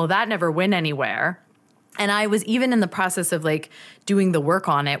look like. Well, that never went anywhere. And I was even in the process of like doing the work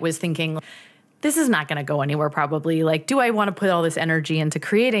on it, was thinking, this is not going to go anywhere probably. Like, do I want to put all this energy into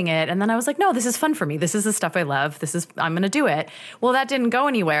creating it? And then I was like, no, this is fun for me. This is the stuff I love. I'm going to do it. Well, that didn't go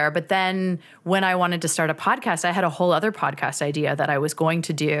anywhere. But then when I wanted to start a podcast, I had a whole other podcast idea that I was going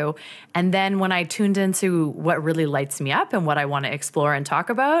to do. And then when I tuned into what really lights me up and what I want to explore and talk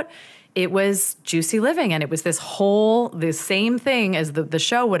about, it was juicy living. And it was the same thing as the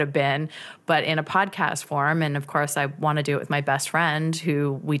show would have been, but in a podcast form. And of course, I want to do it with my best friend,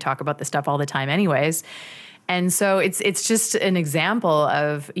 who we talk about this stuff all the time anyways. And so it's just an example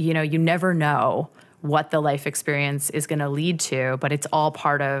of, you never know what the life experience is going to lead to, but it's all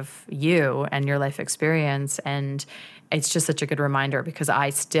part of you and your life experience. And it's just such a good reminder, because I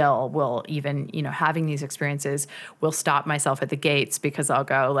still will, even, having these experiences, will stop myself at the gates, because I'll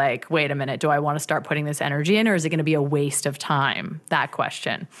go like, wait a minute, do I want to start putting this energy in, or is it going to be a waste of time? That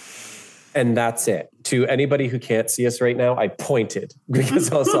question. And that's it. To anybody who can't see us right now, I pointed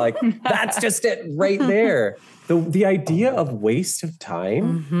because I was like, that's just it right there. The idea of waste of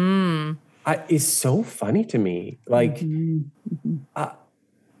time is so funny to me. Like,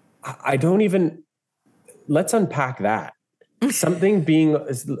 I don't even... Let's unpack that. Something being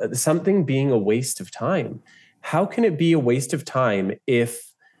a waste of time. How can it be a waste of time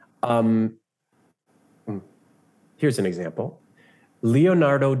if, here's an example.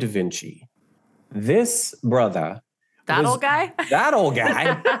 Leonardo da Vinci. This brother That old guy? That old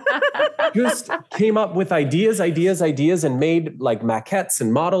guy just came up with ideas, and made like maquettes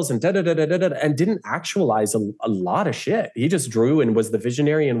and models and and didn't actualize a lot of shit. He just drew and was the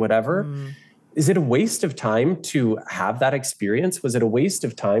visionary and whatever. Is it a waste of time to have that experience? Was it a waste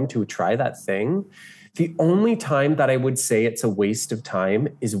of time to try that thing? The only time that I would say it's a waste of time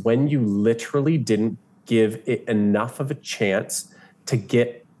is when you literally didn't give it enough of a chance to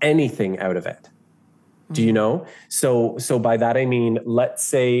get anything out of it. Do you know? So by that I mean, let's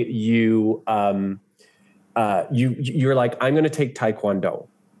say you're like, I'm going to take Taekwondo,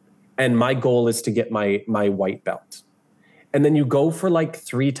 and my goal is to get my white belt. And then you go for like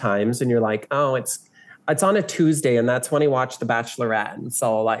 3 times, and you're like, oh, it's on a Tuesday, and that's when I watch The Bachelorette, and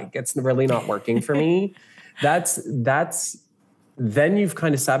so like it's really not working for me. That's then you've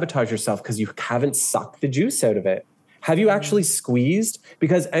kind of sabotaged yourself because you haven't sucked the juice out of it. Have you actually squeezed?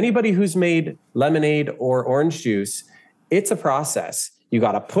 Because anybody who's made lemonade or orange juice, it's a process. You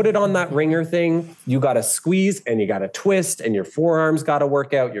got to put it on that ringer thing. You got to squeeze and you got to twist, and your forearms got to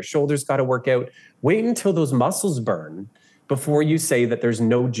work out. Your shoulders got to work out. Wait until those muscles burn before you say that there's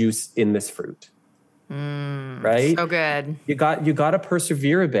no juice in this fruit. Right? So good. You got to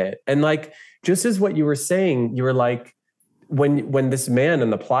persevere a bit. And like, just as what you were saying, you were like, when this man in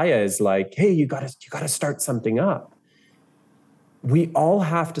the playa is like, hey, you got to start something up. We all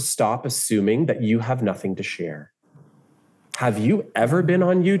have to stop assuming that you have nothing to share. Have you ever been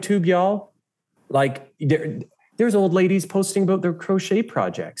on YouTube, y'all? Like there's old ladies posting about their crochet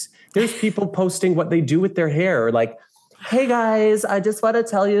projects. There's people posting what they do with their hair. Or like, hey guys, I just want to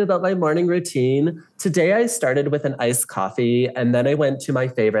tell you about my morning routine. Today I started with an iced coffee, and then I went to my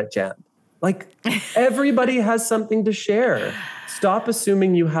favorite jam. Like everybody has something to share. Stop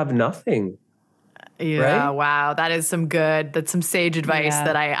assuming you have nothing. Yeah, right? Wow. That's some sage advice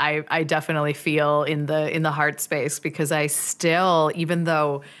that I definitely feel in the heart space, because I still, even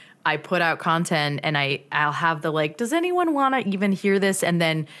though I put out content and I'll have the like, does anyone want to even hear this? And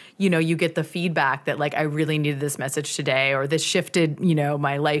then, you get the feedback that like, I really needed this message today, or this shifted,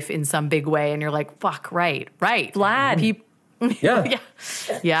 my life in some big way. And you're like, fuck, right. Vlad. Yeah.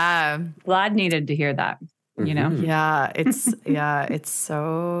 Yeah. Vlad needed to hear that. Yeah, it's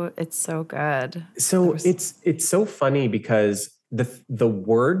so good. So it's so funny because the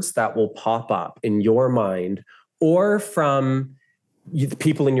words that will pop up in your mind, or from the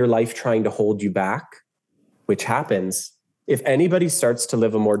people in your life trying to hold you back, which happens if anybody starts to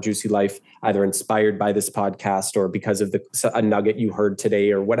live a more juicy life, either inspired by this podcast or because of a nugget you heard today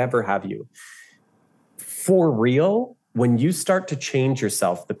or whatever have you. For real, when you start to change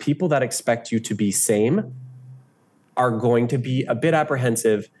yourself, the people that expect you to be same are going to be a bit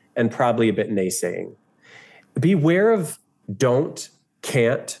apprehensive and probably a bit naysaying. Beware of don't,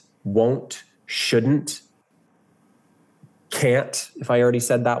 can't, won't, shouldn't, can't. If I already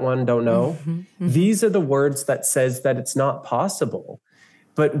said that one, don't know. These are the words that says that it's not possible.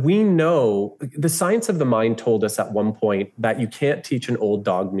 But we know the science of the mind told us at one point that you can't teach an old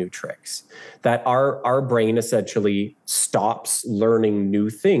dog new tricks, that our brain essentially stops learning new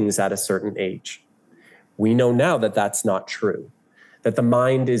things at a certain age. We know now that that's not true, that the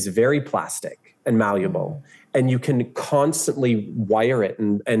mind is very plastic and malleable, and you can constantly wire it.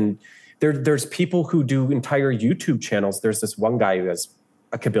 And there's people who do entire YouTube channels. There's this one guy who has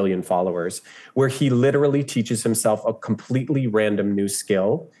a kabillion followers, where he literally teaches himself a completely random new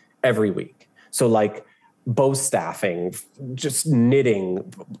skill every week. So like bow staffing, just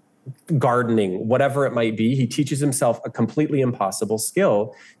knitting, gardening, whatever it might be. He teaches himself a completely impossible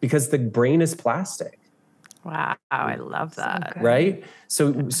skill because the brain is plastic. Wow, I love that. Right?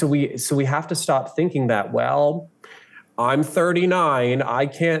 So we have to stop thinking that, well, I'm 39, I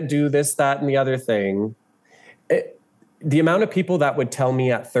can't do this, that, and the other thing. The amount of people that would tell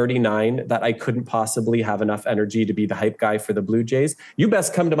me at 39 that I couldn't possibly have enough energy to be the hype guy for the Blue Jays, you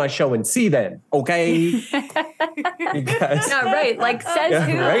best come to my show and see then, okay? Because, yeah, right. Like, says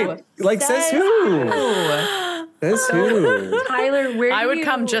who? Right? Like, says who? Says who? Tyler, where I would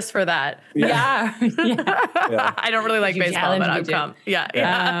come just for that. Yeah. I don't really like baseball, but I'd come.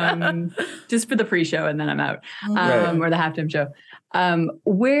 Yeah. Just for the pre-show, and then I'm out. Right. Or the halftime show.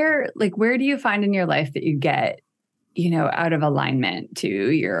 Where do you find in your life that you get, out of alignment to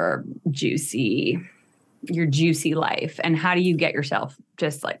your juicy life? And how do you get yourself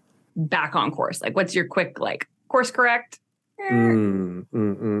just like back on course? Like, what's your quick, like, course correct?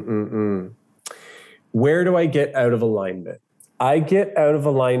 Where do I get out of alignment? I get out of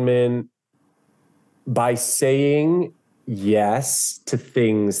alignment by saying yes to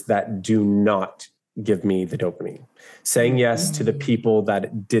things that do not give me the dopamine, saying yes to the people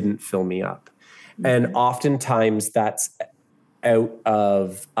that didn't fill me up. And oftentimes that's out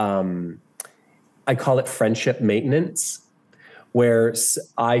of, I call it friendship maintenance, where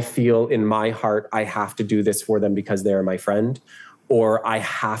I feel in my heart, I have to do this for them because they're my friend, or I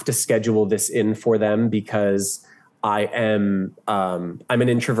have to schedule this in for them because I'm an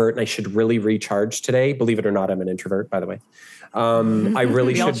introvert and I should really recharge today. Believe it or not, I'm an introvert, by the way. I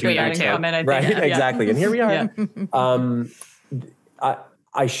really should be right. Yeah. Exactly. And here we are.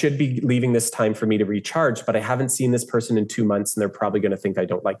 I should be leaving this time for me to recharge, but I haven't seen this person in 2 months and they're probably going to think I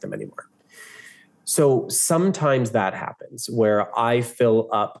don't like them anymore. So sometimes that happens where I fill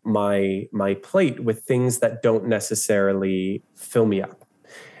up my plate with things that don't necessarily fill me up.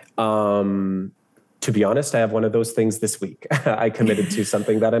 To be honest, I have one of those things this week. I committed to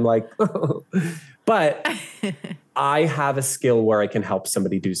something that I'm like, but I have a skill where I can help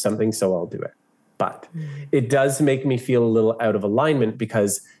somebody do something, so I'll do it. But it does make me feel a little out of alignment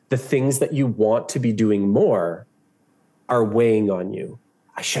because the things that you want to be doing more are weighing on you.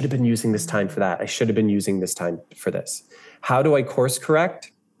 I should have been using this time for that. I should have been using this time for this. How do I course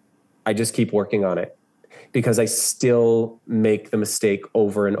correct? I just keep working on it because I still make the mistake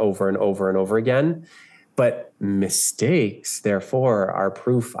over and over and over and over again. But mistakes, therefore, are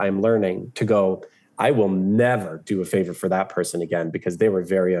proof I'm learning to go, I will never do a favor for that person again because they were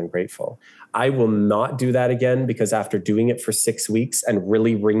very ungrateful. I will not do that again because after doing it for 6 weeks and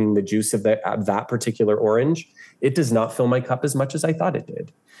really wringing the juice of that particular orange, it does not fill my cup as much as I thought it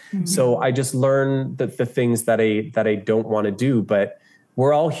did. Mm-hmm. So I just learn the things that I don't want to do, but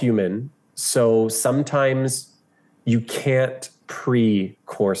we're all human. So sometimes you can't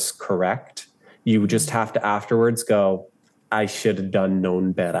pre-course correct. You just have to afterwards go, I should have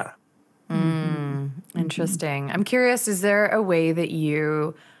known better. Interesting. I'm curious, is there a way that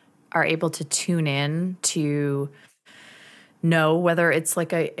you are able to tune in to know whether it's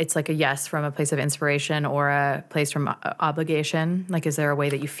like a yes from a place of inspiration or a place from obligation? Like, is there a way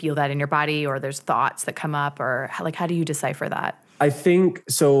that you feel that in your body, or there's thoughts that come up, or how do you decipher that? I think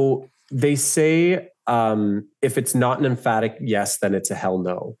so. They say if it's not an emphatic yes, then it's a hell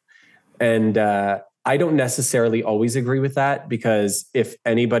no. And I don't necessarily always agree with that because if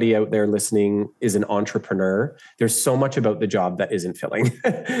anybody out there listening is an entrepreneur, there's so much about the job that isn't filling.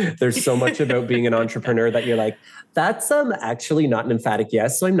 There's so much about being an entrepreneur that you're like, that's actually not an emphatic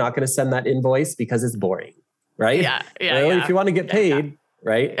yes. So I'm not going to send that invoice because it's boring. Right? Yeah. Well, if you want to get paid,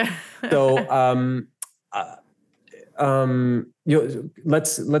 right? So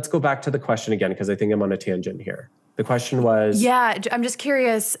let's go back to the question again, because I think I'm on a tangent here. The question was... Yeah, I'm just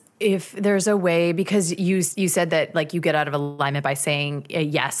curious if there's a way, because you said that like you get out of alignment by saying a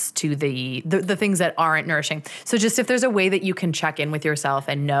yes to the things that aren't nourishing. So just if there's a way that you can check in with yourself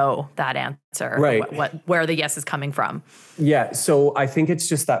and know that answer, right? Where the yes is coming from. Yeah, so I think it's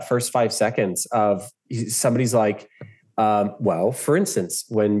just that first 5 seconds of somebody's like, well, for instance,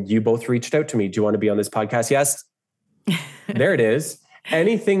 when you both reached out to me, do you want to be on this podcast? Yes. There it is.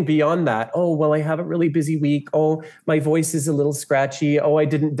 Anything beyond that, oh, well, I have a really busy week. Oh, my voice is a little scratchy. Oh, I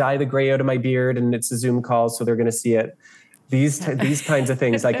didn't dye the gray out of my beard and it's a Zoom call, so they're going to see it. These kinds of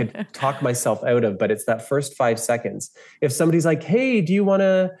things I could talk myself out of, but it's that first 5 seconds. If somebody's like, hey, do you want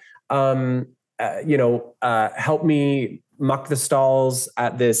to, help me muck the stalls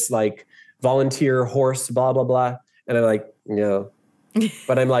at this like volunteer horse, blah, blah, blah. And I'm like, no,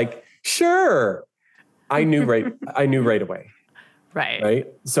 but I'm like, sure. I knew right away. Right.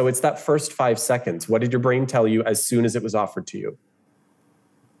 So it's that first 5 seconds. What did your brain tell you as soon as it was offered to you?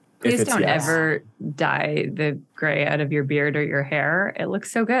 Please don't ever dye the gray out of your beard or your hair. It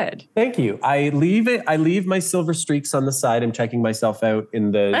looks so good. Thank you. I leave my silver streaks on the side. I'm checking myself out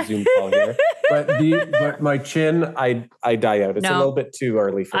in the Zoom call here. But my chin, I dye out. It's a little bit too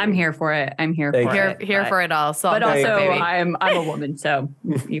early for me. I'm here for it. I'm here for it. Here for it all. So but also, I'm a woman, so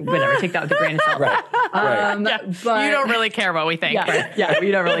whatever. Take that with a grain of salt. Right. But you don't really care what we think. Yeah, we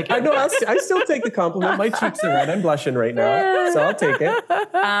don't really care. I know. I still take the compliment. My cheeks are red. I'm blushing right now, so I'll take it.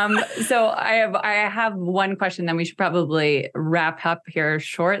 So I have one question. Then we should probably wrap up here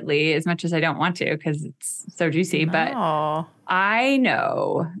shortly. As much as I don't want to, because it's so juicy. No. But I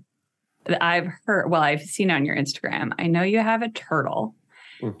know that I've seen on your Instagram. I know you have a turtle,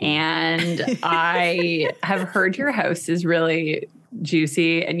 and I have heard your house is really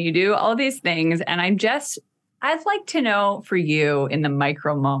juicy, and you do all these things. And I'd like to know for you in the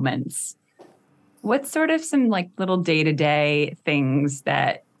micro moments, what's sort of some like little day-to-day things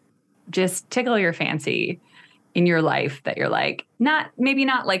that just tickle your fancy in your life that you're like, maybe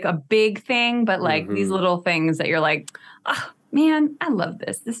not like a big thing, but like these little things that you're like, oh man, I love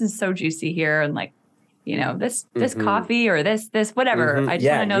this. This is so juicy here. And like, this coffee or this, whatever. I just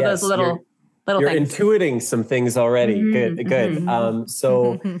want to know those little You're things. intuiting some things already. Mm-hmm, Good.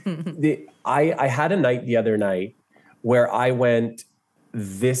 So I had a night the other night where I went,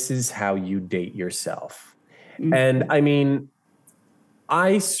 this is how you date yourself. Mm-hmm. And I mean,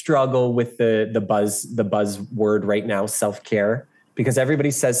 I struggle with the buzzword right now, self-care, because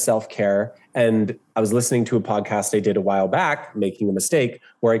everybody says self-care. And I was listening to a podcast I did a while back, Making a Mistake,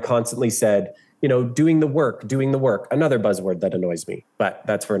 where I constantly said, doing the work, another buzzword that annoys me, but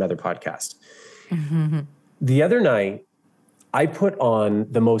that's for another podcast. The other night, I put on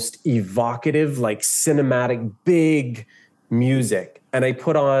the most evocative, like cinematic, big music. And I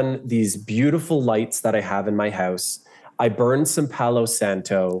put on these beautiful lights that I have in my house. I burned some Palo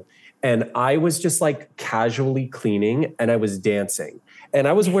Santo, and I was just like casually cleaning, and I was dancing, and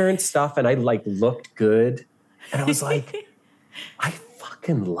I was wearing stuff, and I like looked good. And I was like, I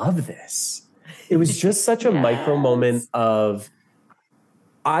fucking love this. It was just such a micro moment of,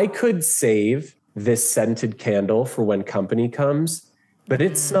 I could save this scented candle for when company comes, but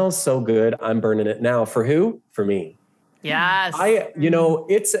it smells so good. I'm burning it now. For who? For me. Yes.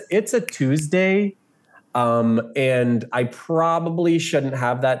 It's a Tuesday. And I probably shouldn't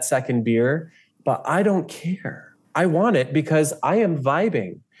have that second beer, but I don't care. I want it because I am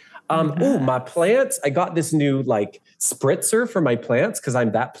vibing. My plants, I got this new like spritzer for my plants because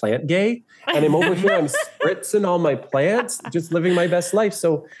I'm that plant gay. And I'm over here, I'm spritzing all my plants, just living my best life.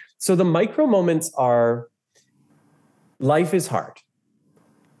 So the micro moments are, life is hard.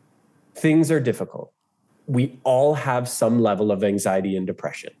 Things are difficult. We all have some level of anxiety and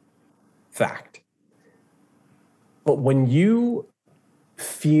depression. Fact. But when you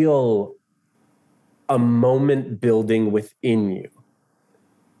feel a moment building within you,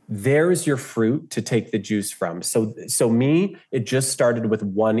 there's your fruit to take the juice from. So me, it just started with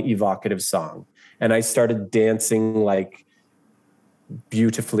one evocative song. And I started dancing like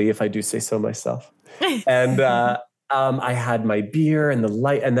beautifully, if I do say so myself. And I had my beer and the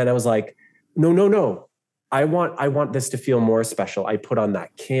light. And then I was like, no. I want this to feel more special. I put on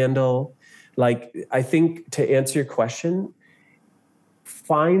that candle. Like, I think to answer your question,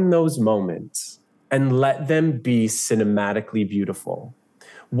 find those moments and let them be cinematically beautiful.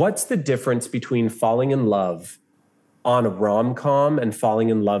 What's the difference between falling in love on a rom-com and falling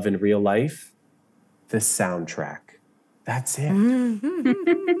in love in real life? The soundtrack. That's it.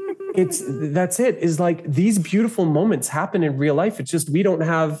 That's it. Is like, these beautiful moments happen in real life. It's just, we don't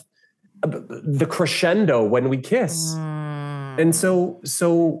have the crescendo when we kiss. And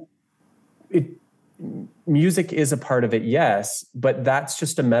so music is a part of it, yes, but that's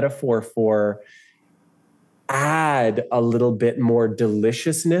just a metaphor for add a little bit more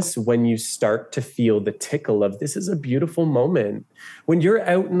deliciousness when you start to feel the tickle of, this is a beautiful moment. When you're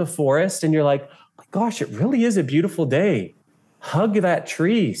out in the forest and you're like, oh my gosh, it really is a beautiful day. Hug that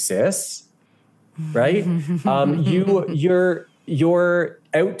tree, sis. Right? You're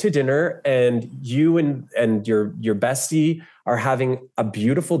out to dinner, and you and your bestie are having a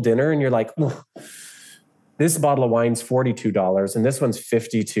beautiful dinner, and you're like, oh, this bottle of wine's $42 and this one's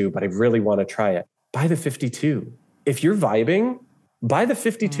 $52, but I really want to try it. Buy the 52. If you're vibing, buy the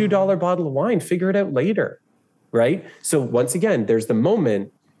 $52 bottle of wine, figure it out later, right? So once again, there's the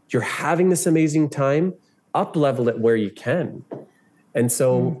moment, you're having this amazing time, up level it where you can. And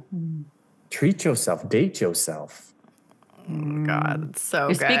so treat yourself, date yourself. God, it's so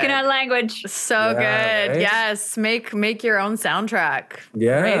You're good. speaking our language. So good. Right? Yes. Make your own soundtrack.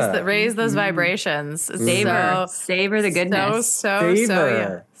 Yeah. Raise those vibrations. Savor the goodness. So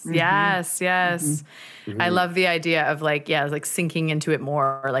Savor. yes. Yes. I love the idea of like sinking into it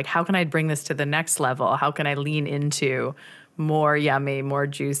more. Like, how can I bring this to the next level? How can I lean into more yummy, more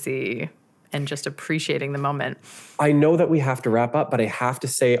juicy, and just appreciating the moment? I know that we have to wrap up, but I have to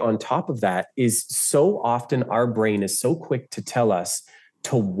say on top of that is, so often our brain is so quick to tell us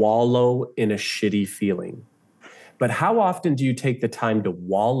to wallow in a shitty feeling. But how often do you take the time to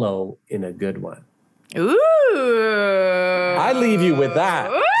wallow in a good one? Ooh. I leave you with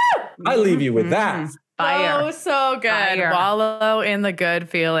that. I leave you with that. Fire. So good. Fire. Wallow in the good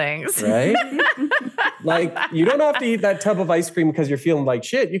feelings. Right? Like, you don't have to eat that tub of ice cream because you're feeling like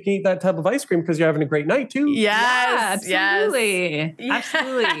shit. You can eat that tub of ice cream because you're having a great night too. Yes. Absolutely. Yes.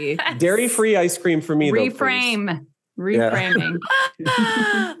 Absolutely. Dairy-free ice cream for me, though, please. Reframing.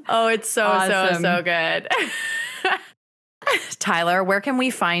 Oh, it's so Awesome. good. Tyler, where can we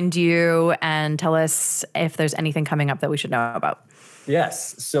find you, and tell us if there's anything coming up that we should know about?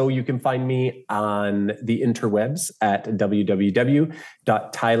 Yes. So you can find me on the interwebs at www.tylerc,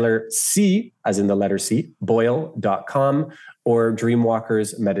 as in the letter C, Boyle.com, or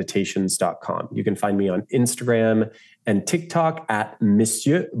dreamwalkersmeditations.com. You can find me on Instagram and TikTok at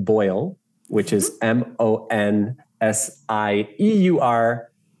Monsieur Boyle. which is MONSIEUR,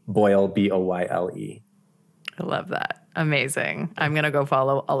 Boyle, BOYLE. I love that. Amazing. I'm going to go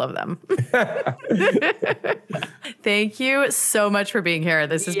follow all of them. Thank you so much for being here.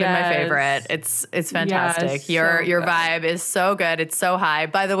 This has been my favorite. It's fantastic. Yes, Your so good. vibe is so good. It's so high.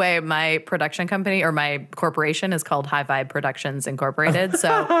 By the way, my production company or my corporation is called High Vibe Productions Incorporated.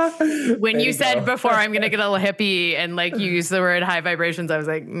 So when you said before I'm going to get a little hippie and like you use the word high vibrations, I was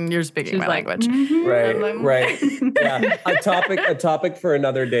like, you're speaking my language. Right. Yeah. A topic for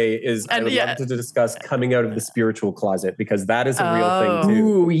another day is I would love to discuss coming out of the spiritual closet, because that is a real thing too.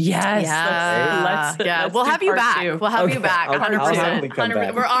 Ooh, yes. Let's we'll have you back. We'll have you back. 100%. I'll happily come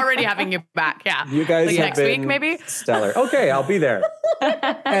back. We're already having you back. Yeah. You guys like have next been week, maybe? Stellar. Okay, I'll be there.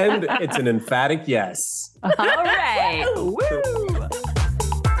 And it's an emphatic yes. All right. Woo.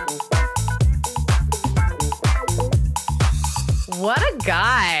 What a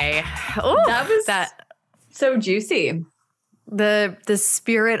guy. Ooh, That was so juicy. The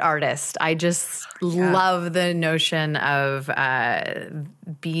spirit artist. I just love the notion of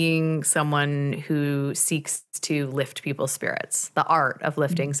being someone who seeks to lift people's spirits, the art of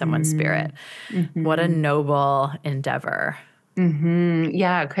lifting someone's spirit. What a noble endeavor.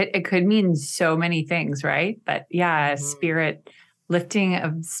 Yeah, it could mean so many things, right? But yeah, spirit, lifting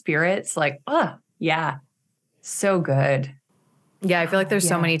of spirits, like, oh, yeah, so good. Yeah, I feel like there's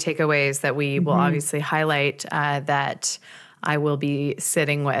so many takeaways that we will obviously highlight that I will be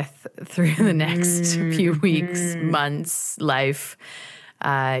sitting with through the next few weeks, months, life.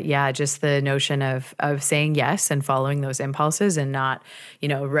 Just the notion of saying yes and following those impulses and not,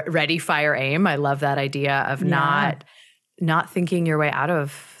 ready, fire, aim. I love that idea of not thinking your way out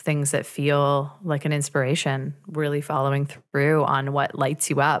of things that feel like an inspiration, really following through on what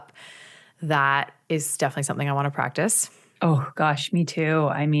lights you up. That is definitely something I want to practice. Oh gosh, me too.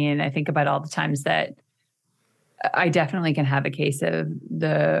 I mean, I think about all the times that I definitely can have a case of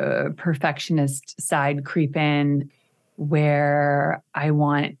the perfectionist side creep in, where I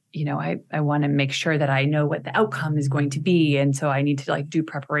want, I want to make sure that I know what the outcome is going to be. And so I need to like do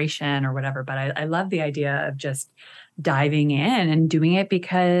preparation or whatever. But I love the idea of just diving in and doing it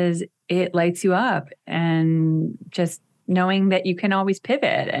because it lights you up, and just knowing that you can always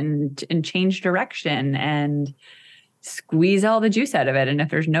pivot and change direction and squeeze all the juice out of it. And if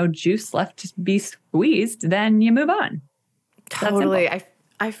there's no juice left to be squeezed, then you move on. Totally.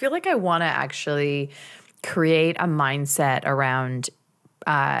 I feel like I want to actually create a mindset around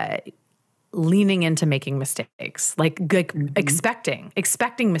leaning into making mistakes, like expecting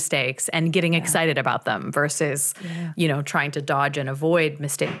mistakes and getting excited about them versus, trying to dodge and avoid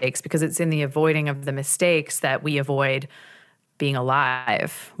mistakes, because it's in the avoiding of the mistakes that we avoid being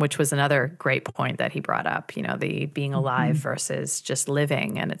alive, which was another great point that he brought up, the being alive versus just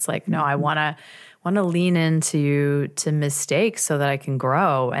living. And it's like, no, I want to lean into mistakes so that I can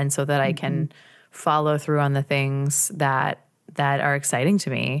grow and so that I can follow through on the things that are exciting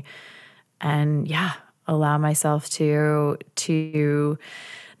to me. And allow myself to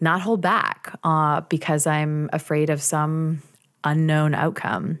not hold back because I'm afraid of some unknown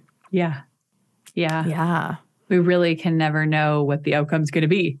outcome. Yeah. We really can never know what the outcome's going to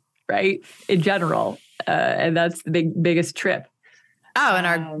be, right? In general. And that's the biggest trip. Oh, and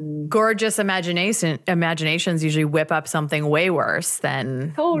our gorgeous imaginations usually whip up something way worse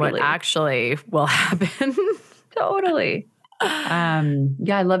than what actually will happen. Totally.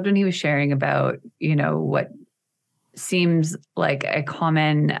 I loved when he was sharing about, what seems like a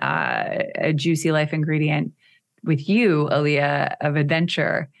common, a juicy life ingredient with you, Aaliyah, of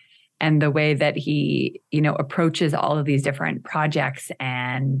adventure, and the way that he, approaches all of these different projects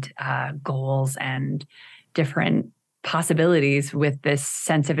and goals and different possibilities with this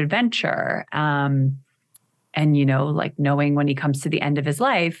sense of adventure. And, like knowing when he comes to the end of his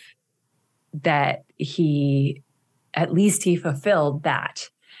life that at least he fulfilled that.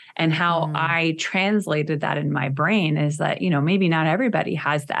 And how I translated that in my brain is that, maybe not everybody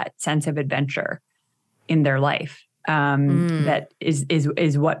has that sense of adventure in their life. That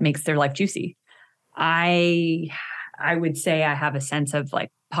is what makes their life juicy. I would say I have a sense of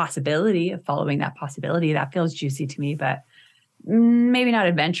like possibility of following that possibility. That feels juicy to me, but maybe not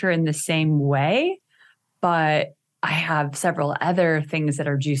adventure in the same way. But I have several other things that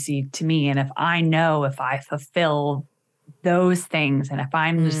are juicy to me. And if I fulfill those things, and if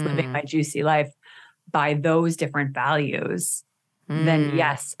I'm just living my juicy life by those different values, then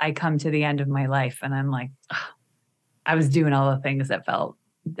yes, I come to the end of my life and I'm like, oh, I was doing all the things that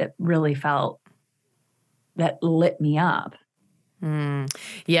lit me up.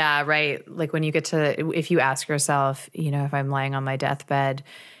 Yeah, right. Like when you get to, if you ask yourself, if I'm lying on my deathbed,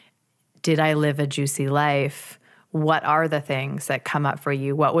 did I live a juicy life? What are the things that come up for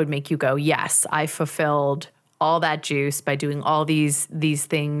you? What would make you go, yes, I fulfilled all that juice by doing all these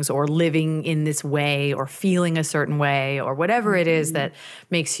things, or living in this way, or feeling a certain way, or whatever it is that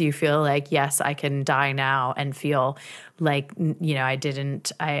makes you feel like, yes, I can die now and feel like,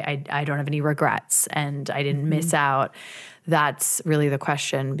 I don't have any regrets and I didn't miss out. That's really the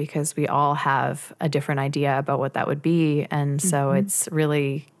question, because we all have a different idea about what that would be. And so it's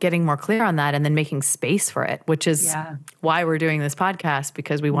really getting more clear on that and then making space for it, which is why we're doing this podcast,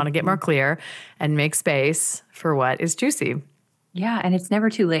 because we want to get more clear and make space for what is juicy. Yeah. And it's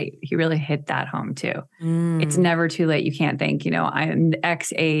never too late. He really hit that home too. It's never too late. You can't think, I'm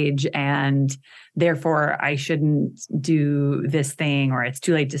X age and therefore I shouldn't do this thing, or it's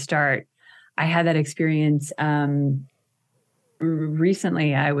too late to start. I had that experience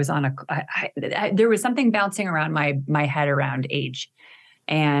recently. I was on there was something bouncing around my head around age.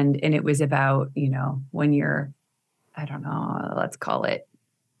 And it was about, when you're, I don't know, let's call it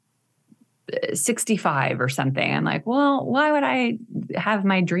 65 or something. I'm like, well, why would I have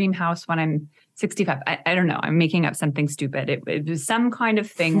my dream house when I'm 65? I don't know. I'm making up something stupid. It was some kind of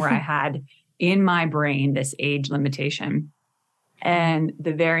thing where I had in my brain this age limitation. And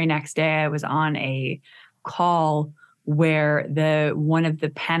the very next day I was on a call where one of the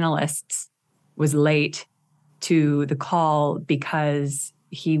panelists was late to the call because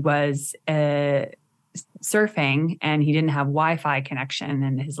he was surfing and he didn't have Wi-Fi connection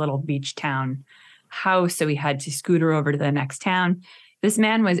in his little beach town house. So he had to scooter over to the next town. This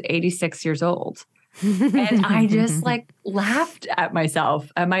man was 86 years old. And I just laughed at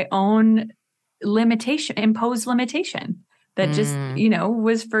myself, at my own imposed limitation that just,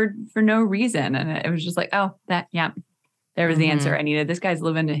 was for no reason. And it was just like, oh, there was the answer. I needed. This guy's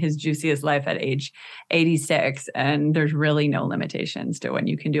living his juiciest life at age 86. And there's really no limitations to when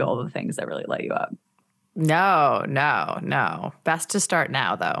you can do all the things that really light you up. No. Best to start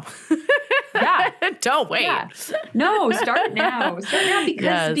now, though. Yeah. Don't wait. Yeah. No, start now. Start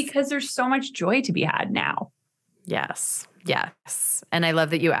now because there's so much joy to be had now. Yes. And I love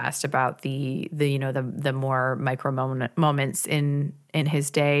that you asked about the more micro moments in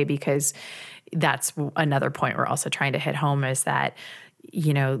his day, because that's another point we're also trying to hit home, is that,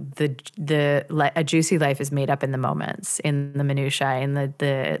 a juicy life is made up in the moments, in the minutiae, in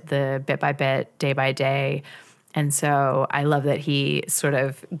the bit by bit, day by day. And so I love that he sort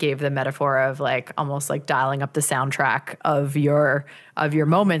of gave the metaphor of almost like dialing up the soundtrack of your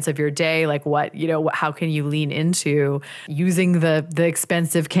moments of your day. Like how can you lean into using the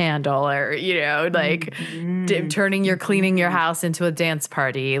expensive candle, or, cleaning your house into a dance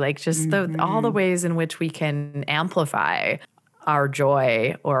party, all the ways in which we can amplify our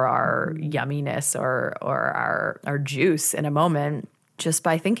joy or our yumminess or our juice in a moment, just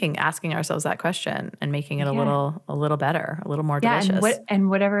by asking ourselves that question and making it a little better, a little more delicious. And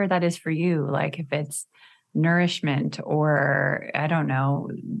whatever that is for you, like if it's nourishment or, I don't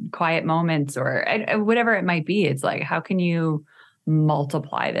know, quiet moments or whatever it might be, it's like, how can you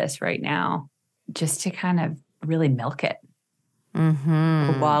multiply this right now just to kind of really milk it,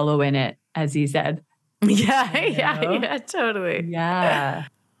 wallow in it, as he said. Yeah, totally. Yeah.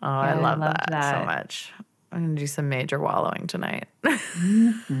 Oh, I love that so much. I'm going to do some major wallowing tonight.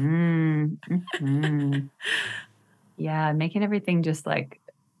 Yeah, making everything just like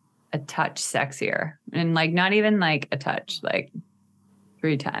a touch sexier. And not even a touch,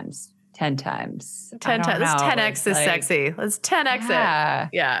 3 times, 10 times. 10 times. Let's 10x is sexy. Let's 10x it.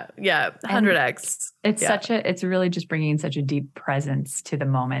 Yeah. 100x. It's really just bringing such a deep presence to the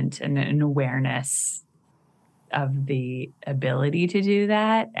moment and an awareness of the ability to do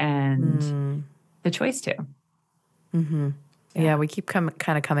that and the choice to. Yeah, we keep kind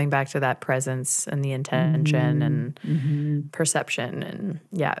of coming back to that presence and the intention and perception and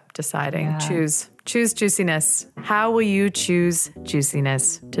deciding. Yeah. Choose juiciness. How will you choose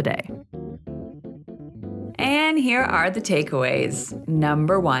juiciness today? And here are the takeaways.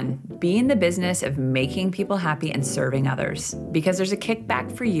 Number 1, be in the business of making people happy and serving others, because there's a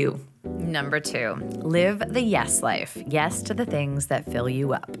kickback for you. Number 2, live the yes life. Yes to the things that fill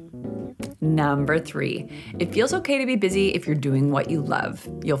you up. Number 3, it feels okay to be busy if you're doing what you love.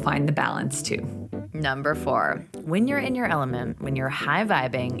 You'll find the balance too. Number 4, when you're in your element, when you're high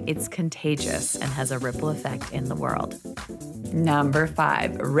vibing, it's contagious and has a ripple effect in the world. Number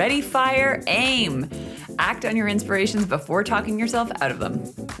 5, ready, fire, aim. Act on your inspirations before talking yourself out of them.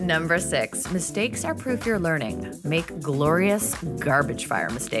 Number 6, mistakes are proof you're learning. Make glorious garbage fire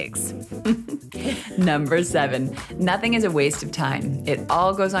mistakes. Number 7, nothing is a waste of time. It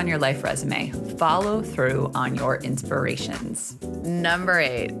all goes on your life resume. Follow through on your inspirations. Number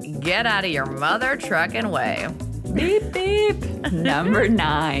 8, get out of your mother trucking way. Beep, beep. Number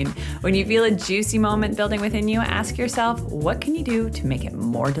 9, when you feel a juicy moment building within you, ask yourself, what can you do to make it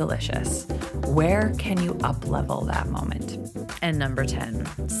more delicious? Where can you up-level that moment? And number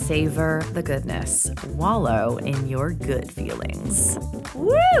 10, savor the goodness. Wallow in your good feelings.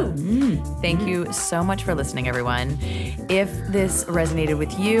 Woo! Thank you so much for listening, everyone. If this resonated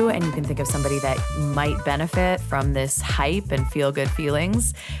with you and you can think of somebody that might benefit from this hype and feel good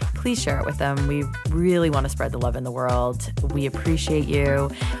feelings, please share it with them. We really want to spread the love in the world. We appreciate you.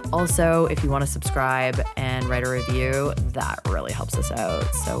 Also, if you want to subscribe and write a review, that really helps us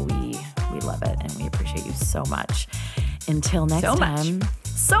out. So we love it and we appreciate you so much. Until next time.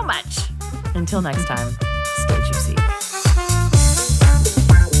 So much. Until next time, stay juicy.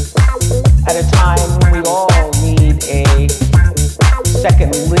 At a time when we all need a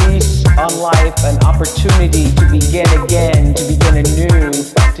second lease on life, an opportunity to begin again, to begin anew,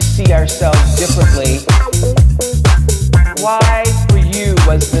 to see ourselves differently. Why for you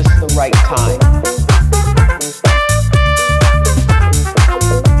was this the right time?